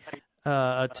plug a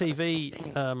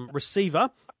TV receiver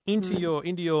into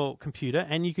your computer,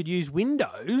 and you could use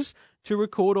Windows to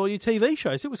record all your TV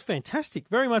shows. It was fantastic,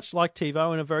 very much like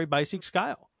TiVo in a very basic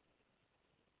scale.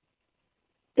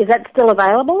 Is that still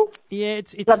available? Yeah,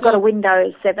 it's I've got a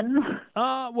Windows 7.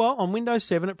 Well, on Windows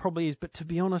 7 it probably is, but to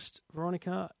be honest,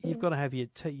 Veronica, you've got to have your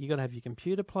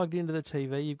computer plugged into the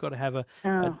TV. You've got to have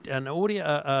an audio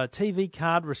a TV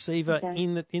card receiver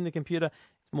in the computer.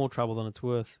 It's more trouble than it's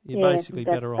worth. You're basically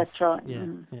better off. That's right. Yeah,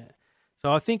 yeah.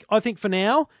 So I think for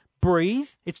now, breathe.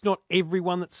 It's not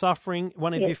everyone that's suffering.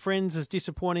 One of your friends has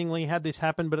disappointingly had this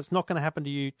happen, but it's not going to happen to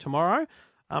you tomorrow.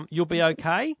 You'll be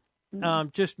okay.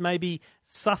 Just maybe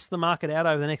suss the market out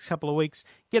over the next couple of weeks.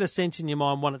 Get a sense in your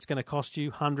mind what it's going to cost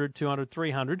you, 100, 200,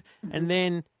 300, and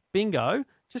then bingo,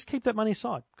 just keep that money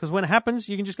aside. Because when it happens,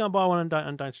 you can just go and buy one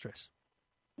and don't stress.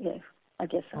 Yeah, I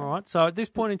guess so. All right. So at this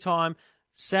point in time,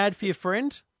 sad for your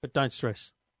friend, but don't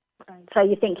stress. So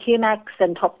you think Humax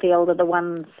and Topfield are the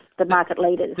ones, the market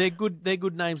leaders? They're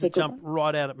good names that jump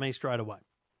right out at me straight away.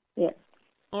 Yeah.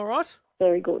 All right.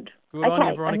 Very good. Good on you,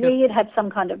 Okay, I Veronica. knew you'd have some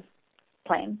kind of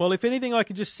plan. Well, if anything, I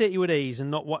could just set you at ease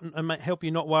and help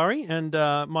you not worry. And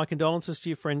my condolences to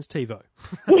your friends, TiVo.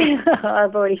 Yeah,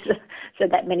 I've already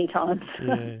said that many times.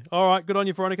 Yeah. All right, good on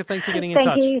you, Veronica. Thanks for getting in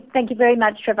touch. Thank you very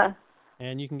much, Trevor.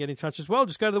 And you can get in touch as well.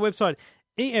 Just go to the website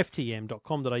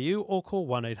eftm.com.au or call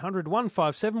 1800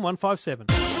 157 157.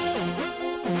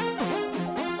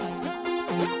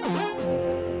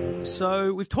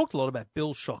 So we've talked a lot about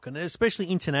Billshock, and especially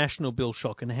international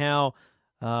Billshock, and how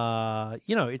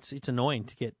it's annoying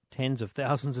to get tens of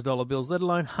thousands of dollar bills, let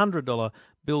alone $100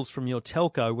 bills from your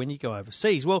telco when you go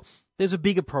overseas. Well, there's a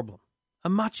bigger problem, a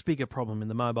much bigger problem in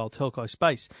the mobile telco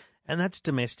space, and that's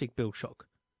domestic Billshock.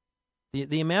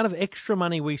 The amount of extra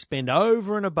money we spend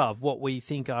over and above what we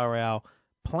think are our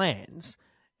plans,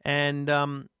 and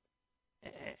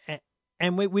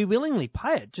we willingly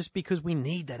pay it just because we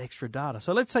need that extra data.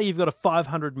 So let's say you've got a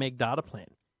 500 meg data plan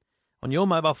on your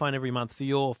mobile phone every month for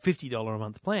your $50 a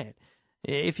month plan.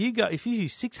 If you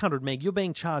use 600 meg, you're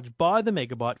being charged by the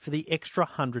megabyte for the extra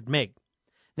 100 meg.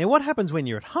 Now, what happens when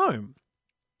you're at home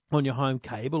on your home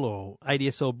cable or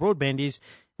ADSL broadband is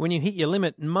when you hit your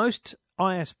limit, most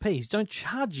ISPs don't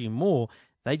charge you more.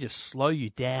 They just slow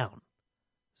you down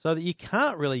so that you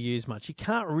can't really use much. You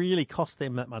can't really cost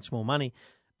them that much more money.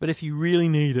 But if you really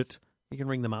need it, you can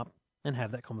ring them up and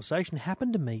have that conversation. It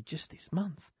happened to me just this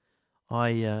month.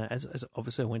 As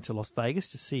obviously I went to Las Vegas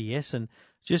to CES, and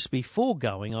just before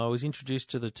going, I was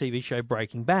introduced to the TV show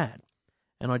Breaking Bad,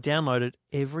 and I downloaded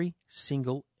every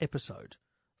single episode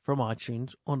from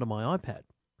iTunes onto my iPad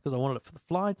because I wanted it for the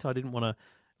flight. I didn't want to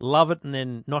love it and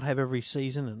then not have every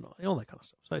season and all that kind of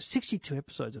stuff. So 62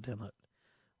 episodes I downloaded.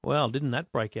 Well, didn't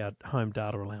that break out home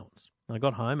data allowance? I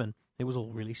got home and it was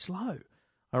all really slow.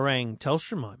 I rang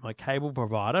Telstra, my cable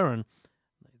provider, and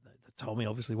they told me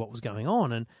obviously what was going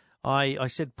on. And I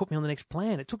said, put me on the next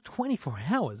plan. It took 24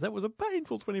 hours. That was a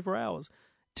painful 24 hours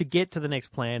to get to the next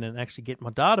plan and actually get my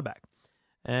data back.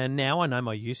 And now I know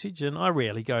my usage, and I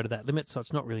rarely go to that limit, so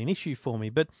it's not really an issue for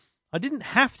me. But I didn't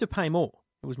have to pay more.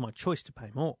 It was my choice to pay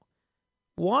more.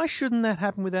 Why shouldn't that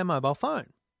happen with our mobile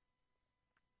phone?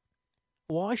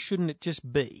 Why shouldn't it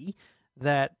just be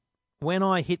that when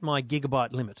I hit my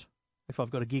gigabyte limit, if I've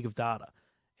got a gig of data,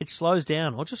 it slows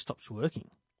down or just stops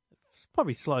working?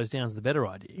 Probably slows down is the better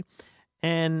idea.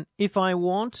 And if I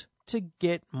want to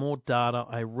get more data,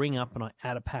 I ring up and I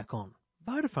add a pack on.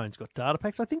 Vodafone's got data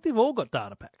packs. I think they've all got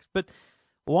data packs. But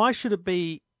why should it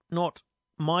be not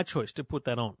my choice to put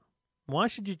that on? Why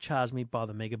should you charge me by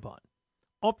the megabyte?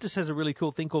 Optus has a really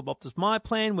cool thing called Optus My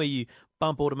Plan where you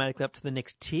bump automatically up to the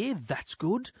next tier. That's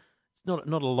good. It's not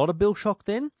a lot of Billshock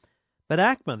then. But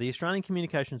ACMA, the Australian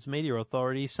Communications Media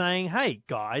Authority, is saying, hey,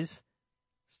 guys,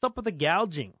 stop with the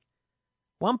gouging.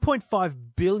 $1.5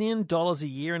 billion a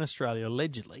year in Australia,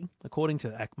 allegedly, according to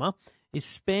ACMA, is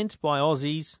spent by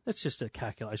Aussies, that's just a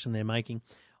calculation they're making,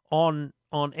 on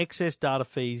excess data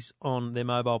fees on their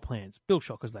mobile plans,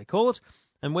 Billshock as they call it.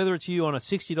 And whether it's you on a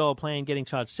 $60 plan getting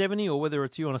charged $70 or whether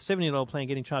it's you on a $70 plan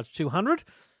getting charged $200,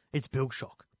 it's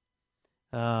Billshock.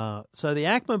 So the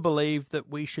ACMA believe that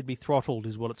we should be throttled,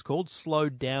 is what it's called,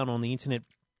 slowed down on the internet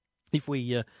if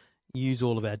we use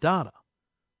all of our data.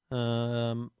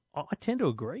 I tend to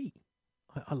agree.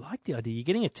 I like the idea. You're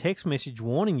getting a text message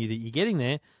warning you that you're getting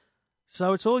there,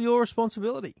 so it's all your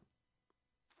responsibility.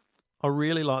 I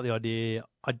really like the idea.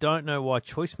 I don't know why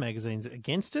Choice Magazine's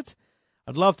against it.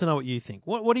 I'd love to know what you think.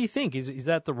 What do you think? Is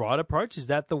that the right approach? Is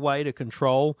that the way to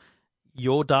control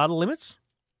your data limits?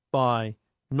 By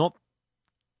not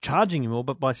charging you more,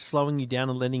 but by slowing you down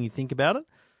and letting you think about it?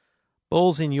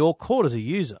 Ball's in your court as a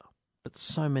user, but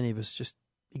so many of us just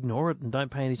ignore it and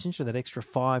don't pay any attention to that extra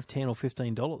 $5, $10 or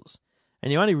 $15.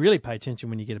 And you only really pay attention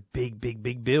when you get a big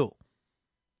bill.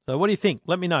 So what do you think?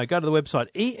 Let me know. Go to the website,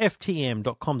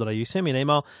 eftm.com.au. Send me an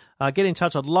email. Get in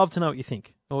touch. I'd love to know what you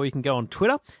think. Or you can go on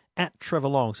Twitter,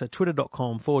 @TrevorLong. So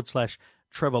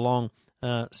twitter.com/TrevorLong.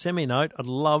 Send me a note. I'd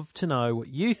love to know what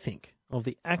you think of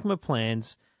the ACMA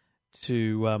plans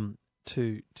to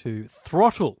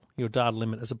throttle your data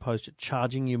limit as opposed to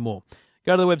charging you more.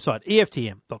 Go to the website,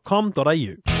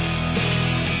 eftm.com.au.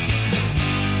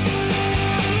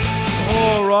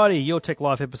 Alrighty, Your Tech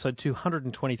Life episode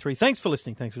 223. Thanks for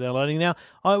listening. Thanks for downloading. Now,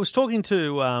 I was talking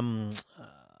to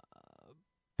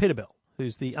Peter Bell,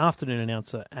 who's the afternoon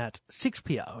announcer at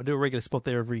 6PR. I do a regular spot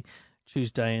there every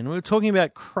Tuesday, and we were talking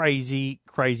about crazy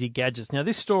gadgets. Now,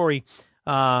 this story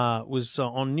was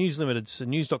on News Limited, so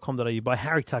news.com.au, by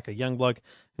Harry Tucker, young bloke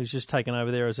who's just taken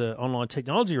over there as an online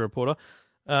technology reporter.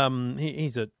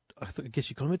 He's I guess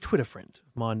you call him a Twitter friend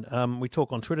of mine. We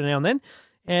talk on Twitter now and then.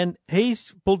 And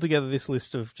he's pulled together this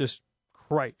list of just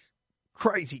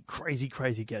crazy, crazy,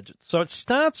 crazy gadget. So it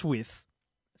starts with,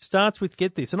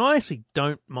 get this, and I actually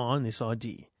don't mind this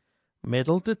idea,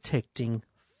 metal detecting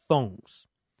thongs.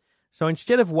 So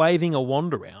instead of waving a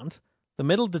wand around, the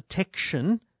metal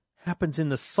detection happens in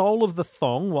the sole of the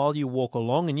thong while you walk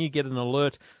along, and you get an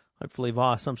alert, hopefully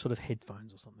via some sort of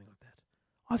headphones or something like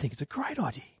that. I think it's a great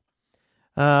idea.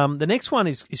 The next one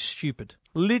is stupid.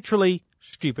 Literally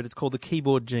stupid. It's called the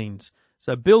keyboard jeans.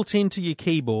 So built into your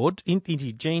keyboard, into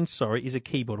your jeans, is a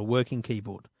keyboard, a working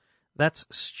keyboard. That's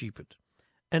stupid.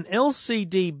 An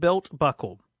LCD belt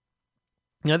buckle.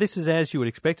 Now, this is as you would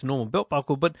expect, a normal belt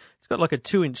buckle, but it's got like a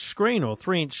 2-inch screen or a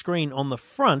 3-inch screen on the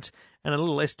front and a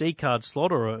little SD card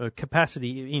slot or a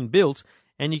capacity inbuilt,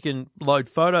 and you can load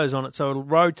photos on it, so it'll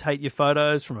rotate your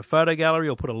photos from a photo gallery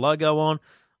or put a logo on.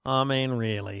 I mean,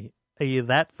 really, are you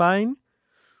that vain?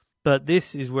 But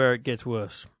this is where it gets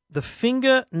worse. The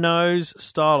finger nose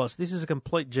stylus. This is a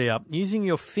complete G-up. Using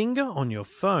your finger on your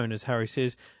phone, as Harry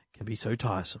says, can be so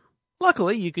tiresome.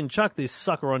 Luckily, you can chuck this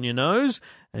sucker on your nose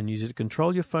and use it to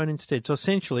control your phone instead. So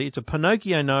essentially, it's a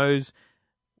Pinocchio nose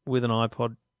with an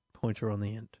iPod pointer on the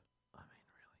end. I mean,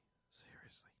 really?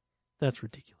 Seriously? That's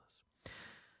ridiculous.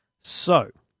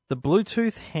 So, the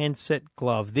Bluetooth handset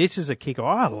glove. This is a kicker.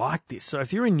 I like this. So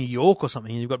if you're in New York or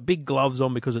something and you've got big gloves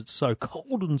on because it's so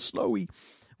cold and snowy,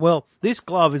 well, this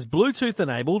glove is Bluetooth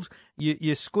enabled.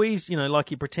 You squeeze, like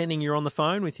you're pretending you're on the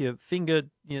phone with your finger,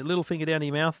 your little finger down to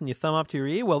your mouth and your thumb up to your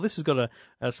ear. Well, this has got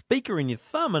a speaker in your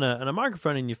thumb and a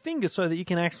microphone in your finger so that you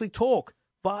can actually talk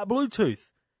via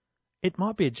Bluetooth. It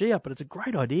might be a G-up, but it's a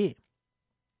great idea.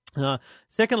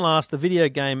 Second last, the video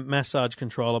game massage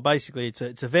controller. Basically, it's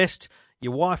a vest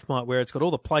your wife might wear. It's got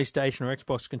all the PlayStation or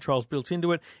Xbox controls built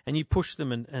into it, and you push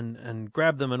them and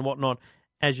grab them and whatnot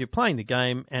as you're playing the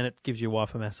game, and it gives your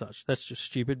wife a massage. That's just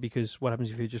stupid, because what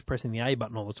happens if you're just pressing the A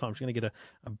button all the time? She's going to get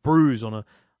a bruise on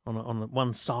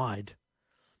one side.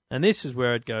 And this is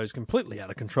where it goes completely out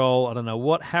of control. I don't know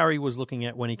what Harry was looking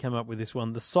at when he came up with this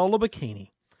one. The solar bikini.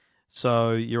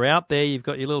 So you're out there, you've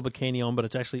got your little bikini on, but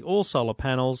it's actually all solar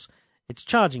panels. It's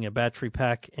charging a battery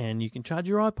pack, and you can charge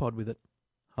your iPod with it.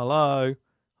 Hello?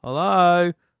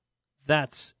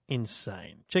 That's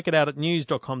insane. Check it out at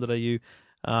news.com.au.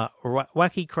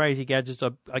 Wacky crazy gadgets.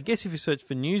 I guess if you search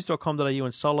for news.com.au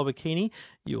and solar bikini,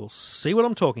 you'll see what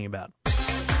I'm talking about.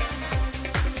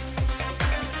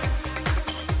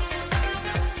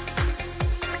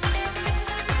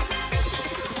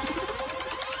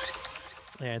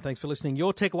 And thanks for listening.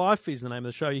 Your Tech Life is the name of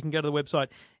the show. You can go to the website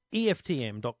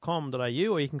eftm.com.au,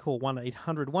 or you can call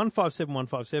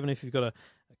 1-800-157-157 if you've got a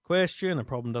question, a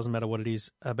problem, doesn't matter what it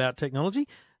is about technology.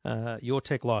 Your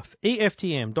Tech Life,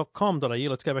 eftm.com.au.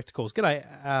 Let's go back to calls. G'day,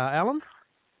 Alan.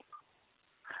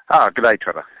 G'day,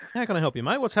 Trevor. How can I help you,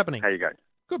 mate? What's happening? How you going?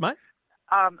 Good, mate.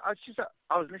 I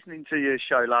was listening to your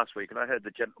show last week, and I heard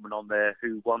the gentleman on there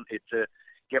who wanted to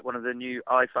get one of the new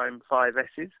iPhone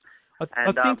 5Ss.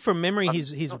 I think from memory,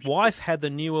 his wife had the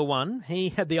newer one. He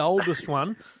had the oldest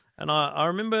one. And I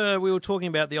remember we were talking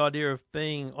about the idea of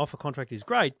being off a contract is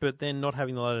great, but then not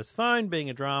having the latest phone, being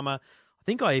a drama. I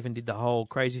think I even did the whole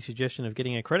crazy suggestion of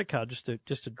getting a credit card just to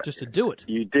do it.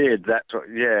 You did. That's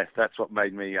what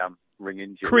made me ring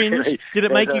into you. Cringe? Really. Did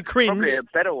it make you cringe? Probably a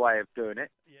better way of doing it.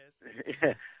 Yes.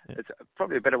 Yeah, it's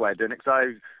probably a better way of doing it.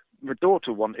 So my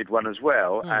daughter wanted one as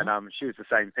well, and she was the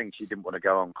same thing. She didn't want to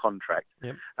go on contract.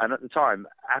 Yep. And at the time,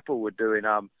 Apple were doing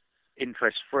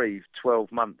interest-free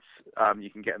 12 months.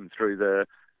 You can get them through the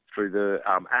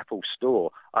Apple Store.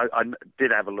 I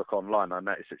did have a look online. I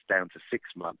noticed it's down to 6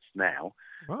 months now.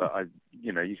 Right. But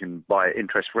you can buy it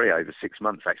interest-free over 6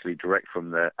 months, actually, direct from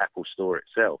the Apple Store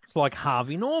itself. It's like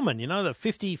Harvey Norman, the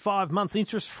 55 months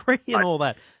interest-free and all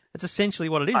that. It's essentially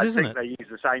what it is, isn't it? I think they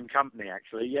use the same company,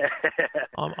 actually, yeah.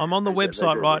 I'm on the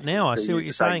website right now. I see what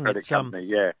you're saying. It's company,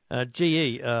 yeah.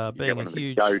 GE being a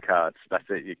huge... Go cards, that's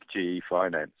it, your GE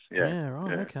Finance. Yeah,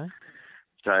 right, okay.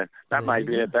 So that may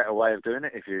be a better way of doing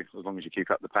it, as long as you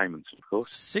keep up the payments, of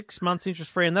course. 6 months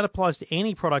interest-free, and that applies to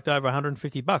any product over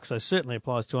 $150, so certainly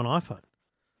applies to an iPhone.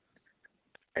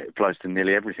 It applies to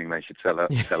nearly everything they should sell, I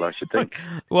should think.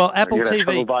 Well, Apple TV...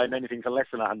 Trouble buying anything for less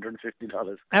than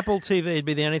 $150. Apple TV would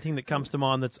be the only thing that comes to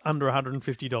mind that's under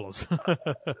 $150.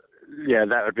 Yeah,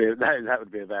 that would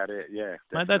be about it, yeah.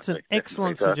 Mate, that's an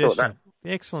excellent suggestion.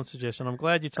 Excellent suggestion. I'm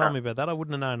glad you told me about that. I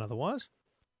wouldn't have known otherwise.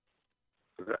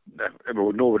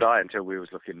 Well, nor would I until we was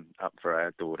looking up for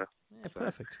our daughter. Yeah,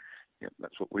 perfect. Yeah,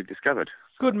 that's what we discovered.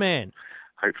 Good man.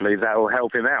 Hopefully that will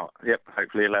help him out. Yep,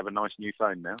 hopefully he'll have a nice new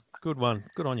phone now. Good one.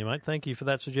 Good on you, mate. Thank you for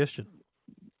that suggestion.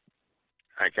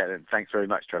 Okay, then. Thanks very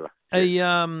much, Trevor.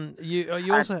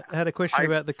 You also had a question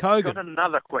about the Kogan. I've got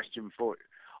another question for you.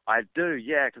 I do,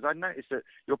 yeah, because I noticed that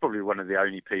you're probably one of the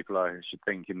only people I should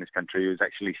think in this country who's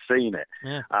actually seen it.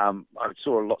 Yeah. I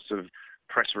saw lots of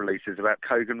press releases about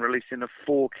Kogan releasing a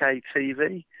 4K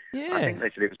TV. Yeah. I think they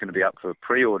said it was going to be up for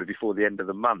pre-order before the end of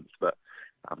the month, but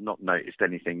I've not noticed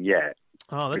anything yet.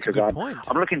 Oh, that's because a good point.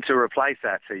 I'm looking to replace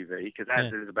our TV because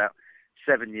ours is about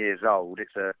 7 years old.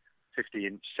 It's a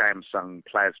 50-inch Samsung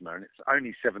Plasma, and it's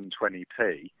only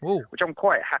 720p, Ooh. which I'm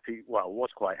quite happy. Well,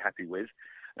 was quite happy with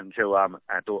until our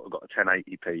daughter got a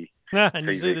 1080p And TV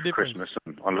you see the for difference. Christmas,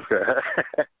 and I look at her.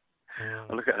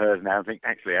 I look at hers now and think,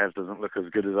 actually, ours doesn't look as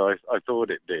good as I thought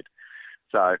it did.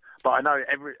 So, but I know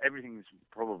everything's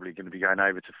probably going to be going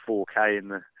over to 4K in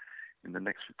the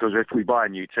next, because if we buy a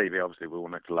new TV, obviously we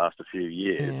want it to last a few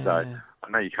years. Yeah. So I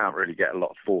know you can't really get a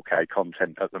lot of 4K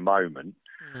content at the moment.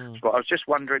 But I was just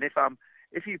wondering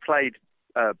if you played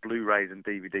Blu-rays and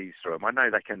DVDs through them, I know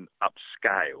they can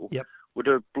upscale. Yep. Would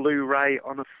a Blu-ray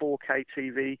on a 4K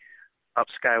TV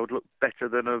upscaled look better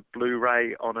than a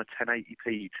Blu-ray on a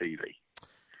 1080p TV?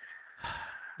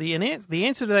 The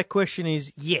answer to that question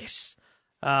is yes.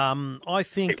 I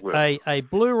think a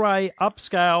Blu-ray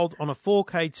upscaled on a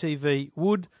 4K TV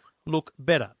would look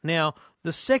better. Now,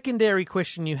 the secondary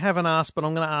question you haven't asked, but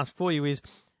I'm going to ask for you is,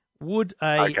 would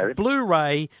a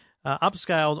Blu-ray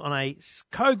upscaled on a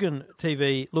Kogan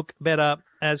TV look better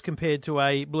as compared to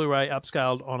a Blu-ray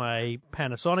upscaled on a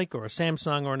Panasonic or a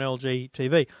Samsung or an LG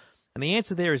TV? And the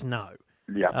answer there is no.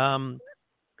 Yeah.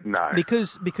 No.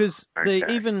 Because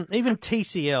even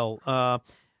TCL,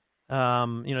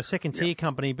 second tier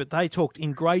company, but they talked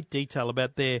in great detail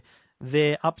about their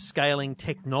upscaling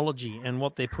technology and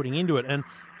what they're putting into it. And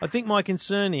I think my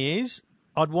concern is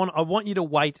I want you to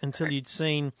wait until you'd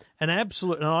seen an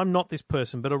absolute, and I'm not this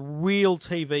person, but a real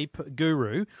TV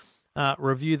guru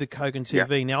review the Kogan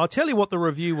TV. Yeah. Now, I'll tell you what the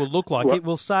review will look like. Well, it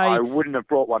will say... I wouldn't have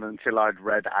brought one until I'd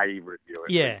read a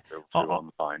review.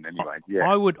 Online anyway.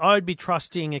 Yeah. I'd be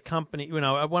trusting a company,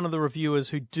 one of the reviewers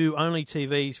who do only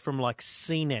TVs from like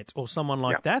CNET or someone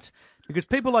like that, because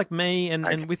people like me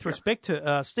and with respect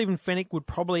to Stephen Fennick would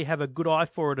probably have a good eye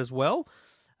for it as well.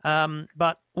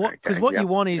 But what you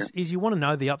want is you want to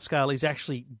know the upscale is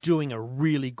actually doing a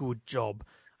really good job.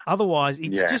 Otherwise,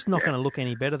 it's just not going to look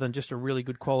any better than just a really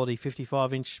good quality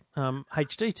 55-inch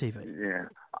HD TV. Yeah.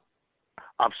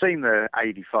 I've seen the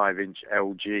 85-inch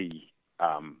LG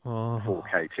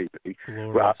 4K TV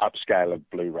upscale of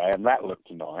Blu-ray, and that looked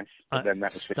nice. But then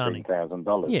that was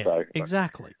 $15,000. Yeah, so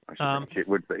exactly. I think it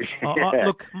would be.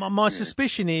 Look, my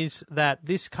suspicion is that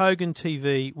this Kogan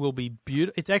TV will be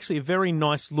beautiful. It's actually a very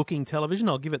nice-looking television.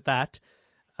 I'll give it that.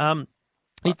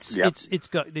 It's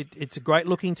a great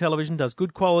looking television, does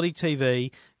good quality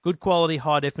TV, good quality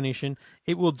high definition.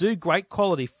 It will do great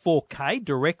quality 4K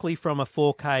directly from a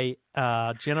 4K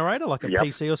generator, like a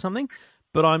PC or something.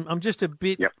 But I'm just a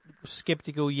bit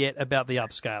skeptical yet about the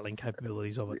upscaling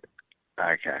capabilities of it.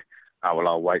 Okay. Oh, well,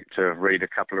 I'll wait to read a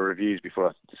couple of reviews before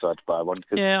I decide to buy one.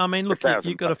 Yeah, I mean, look,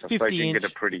 you've got a 50-inch. Get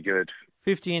a pretty good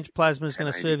 50-inch plasma is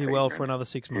going to serve you well for another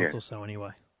 6 months or so, anyway.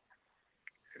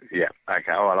 Yeah.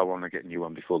 Okay. Oh, well, I want to get a new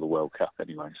one before the World Cup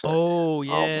anyway. So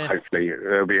hopefully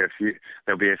there'll be a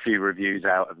few reviews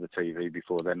out of the TV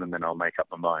before then, and then I'll make up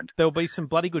my mind. There'll be some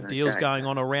bloody good deals going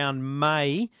on around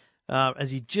May.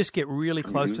 As you just get really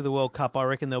close to the World Cup, I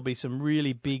reckon there'll be some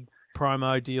really big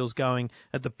promo deals going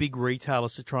at the big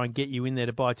retailers to try and get you in there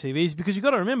to buy TVs, because you've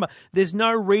got to remember, there's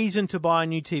no reason to buy a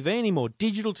new TV anymore.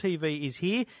 Digital TV is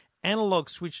here, analog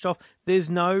switched off. There's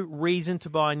no reason to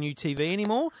buy a new TV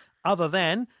anymore other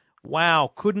than,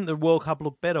 wow, couldn't the World Cup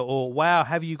look better? Or, wow,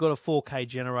 have you got a 4K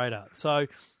generator? So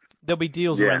there'll be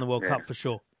deals around the World Cup for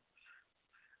sure.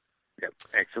 Yep,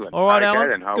 excellent. All right, Alan,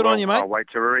 then. good on you, mate. I'll wait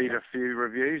to read a few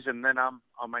reviews, and then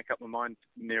I'll make up my mind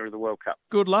nearer the World Cup.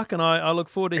 Good luck, and I look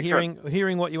forward to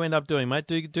hearing what you end up doing, mate.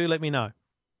 Do let me know.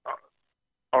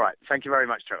 All right. Thank you very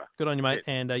much, Trevor. Good on you, mate.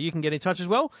 Cheers. And you can get in touch as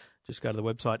well. Just go to the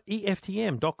website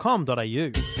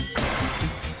eftm.com.au.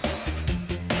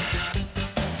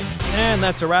 And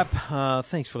that's a wrap.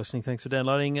 Thanks for listening. Thanks for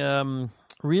downloading.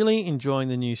 Really enjoying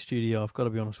the new studio, I've got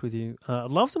to be honest with you. I'd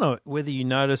love to know whether you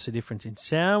notice a difference in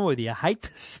sound, whether you hate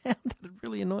the sound. That would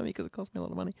really annoy me because it costs me a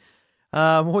lot of money.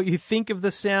 What you think of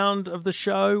the sound of the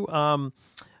show.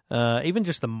 Even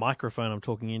just the microphone I'm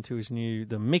talking into is new.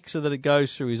 The mixer that it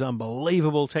goes through is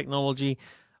unbelievable technology.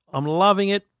 I'm loving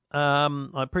it. I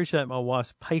appreciate my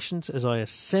wife's patience as I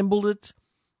assembled it.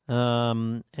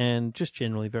 And just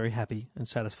generally very happy and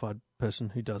satisfied person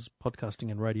who does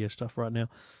podcasting and radio stuff right now.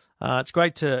 It's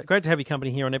great to have your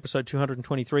company here on episode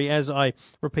 223. As I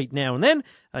repeat now and then,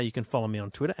 you can follow me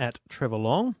on Twitter at Trevor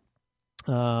Long.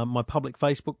 My public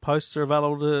Facebook posts are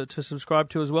available to subscribe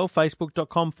to as well,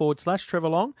 facebook.com/Trevor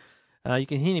Long. You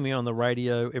can hear me on the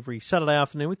radio every Saturday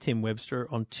afternoon with Tim Webster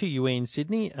on 2UE in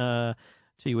Sydney.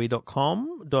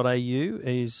 2ue.com.au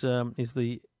is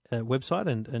the website,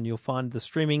 and you'll find the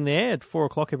streaming there at 4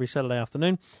 o'clock every Saturday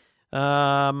afternoon.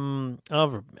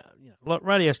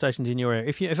 Radio stations in your area.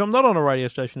 If I'm not on a radio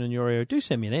station in your area, do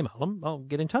send me an email. I'll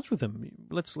get in touch with them.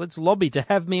 Let's lobby to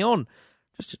have me on,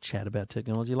 just to chat about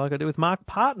technology like I do with Mark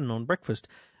Parton on Breakfast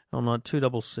on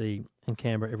 2CC in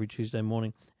Canberra every Tuesday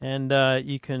morning. And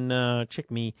you can check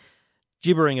me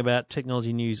gibbering about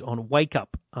technology news on Wake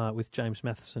Up with James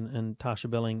Matheson and Tasha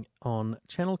Belling on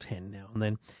Channel 10 now and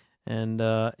then. And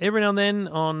every now and then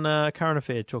on Current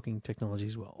Affair, talking technology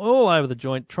as well. All over the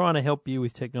joint, trying to help you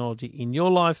with technology in your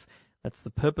life. That's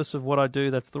the purpose of what I do.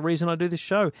 That's the reason I do this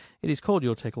show. It is called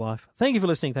Your Tech Life. Thank you for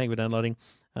listening. Thank you for downloading.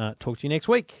 Talk to you next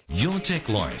week. Your Tech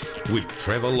Life with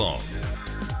Trevor Long.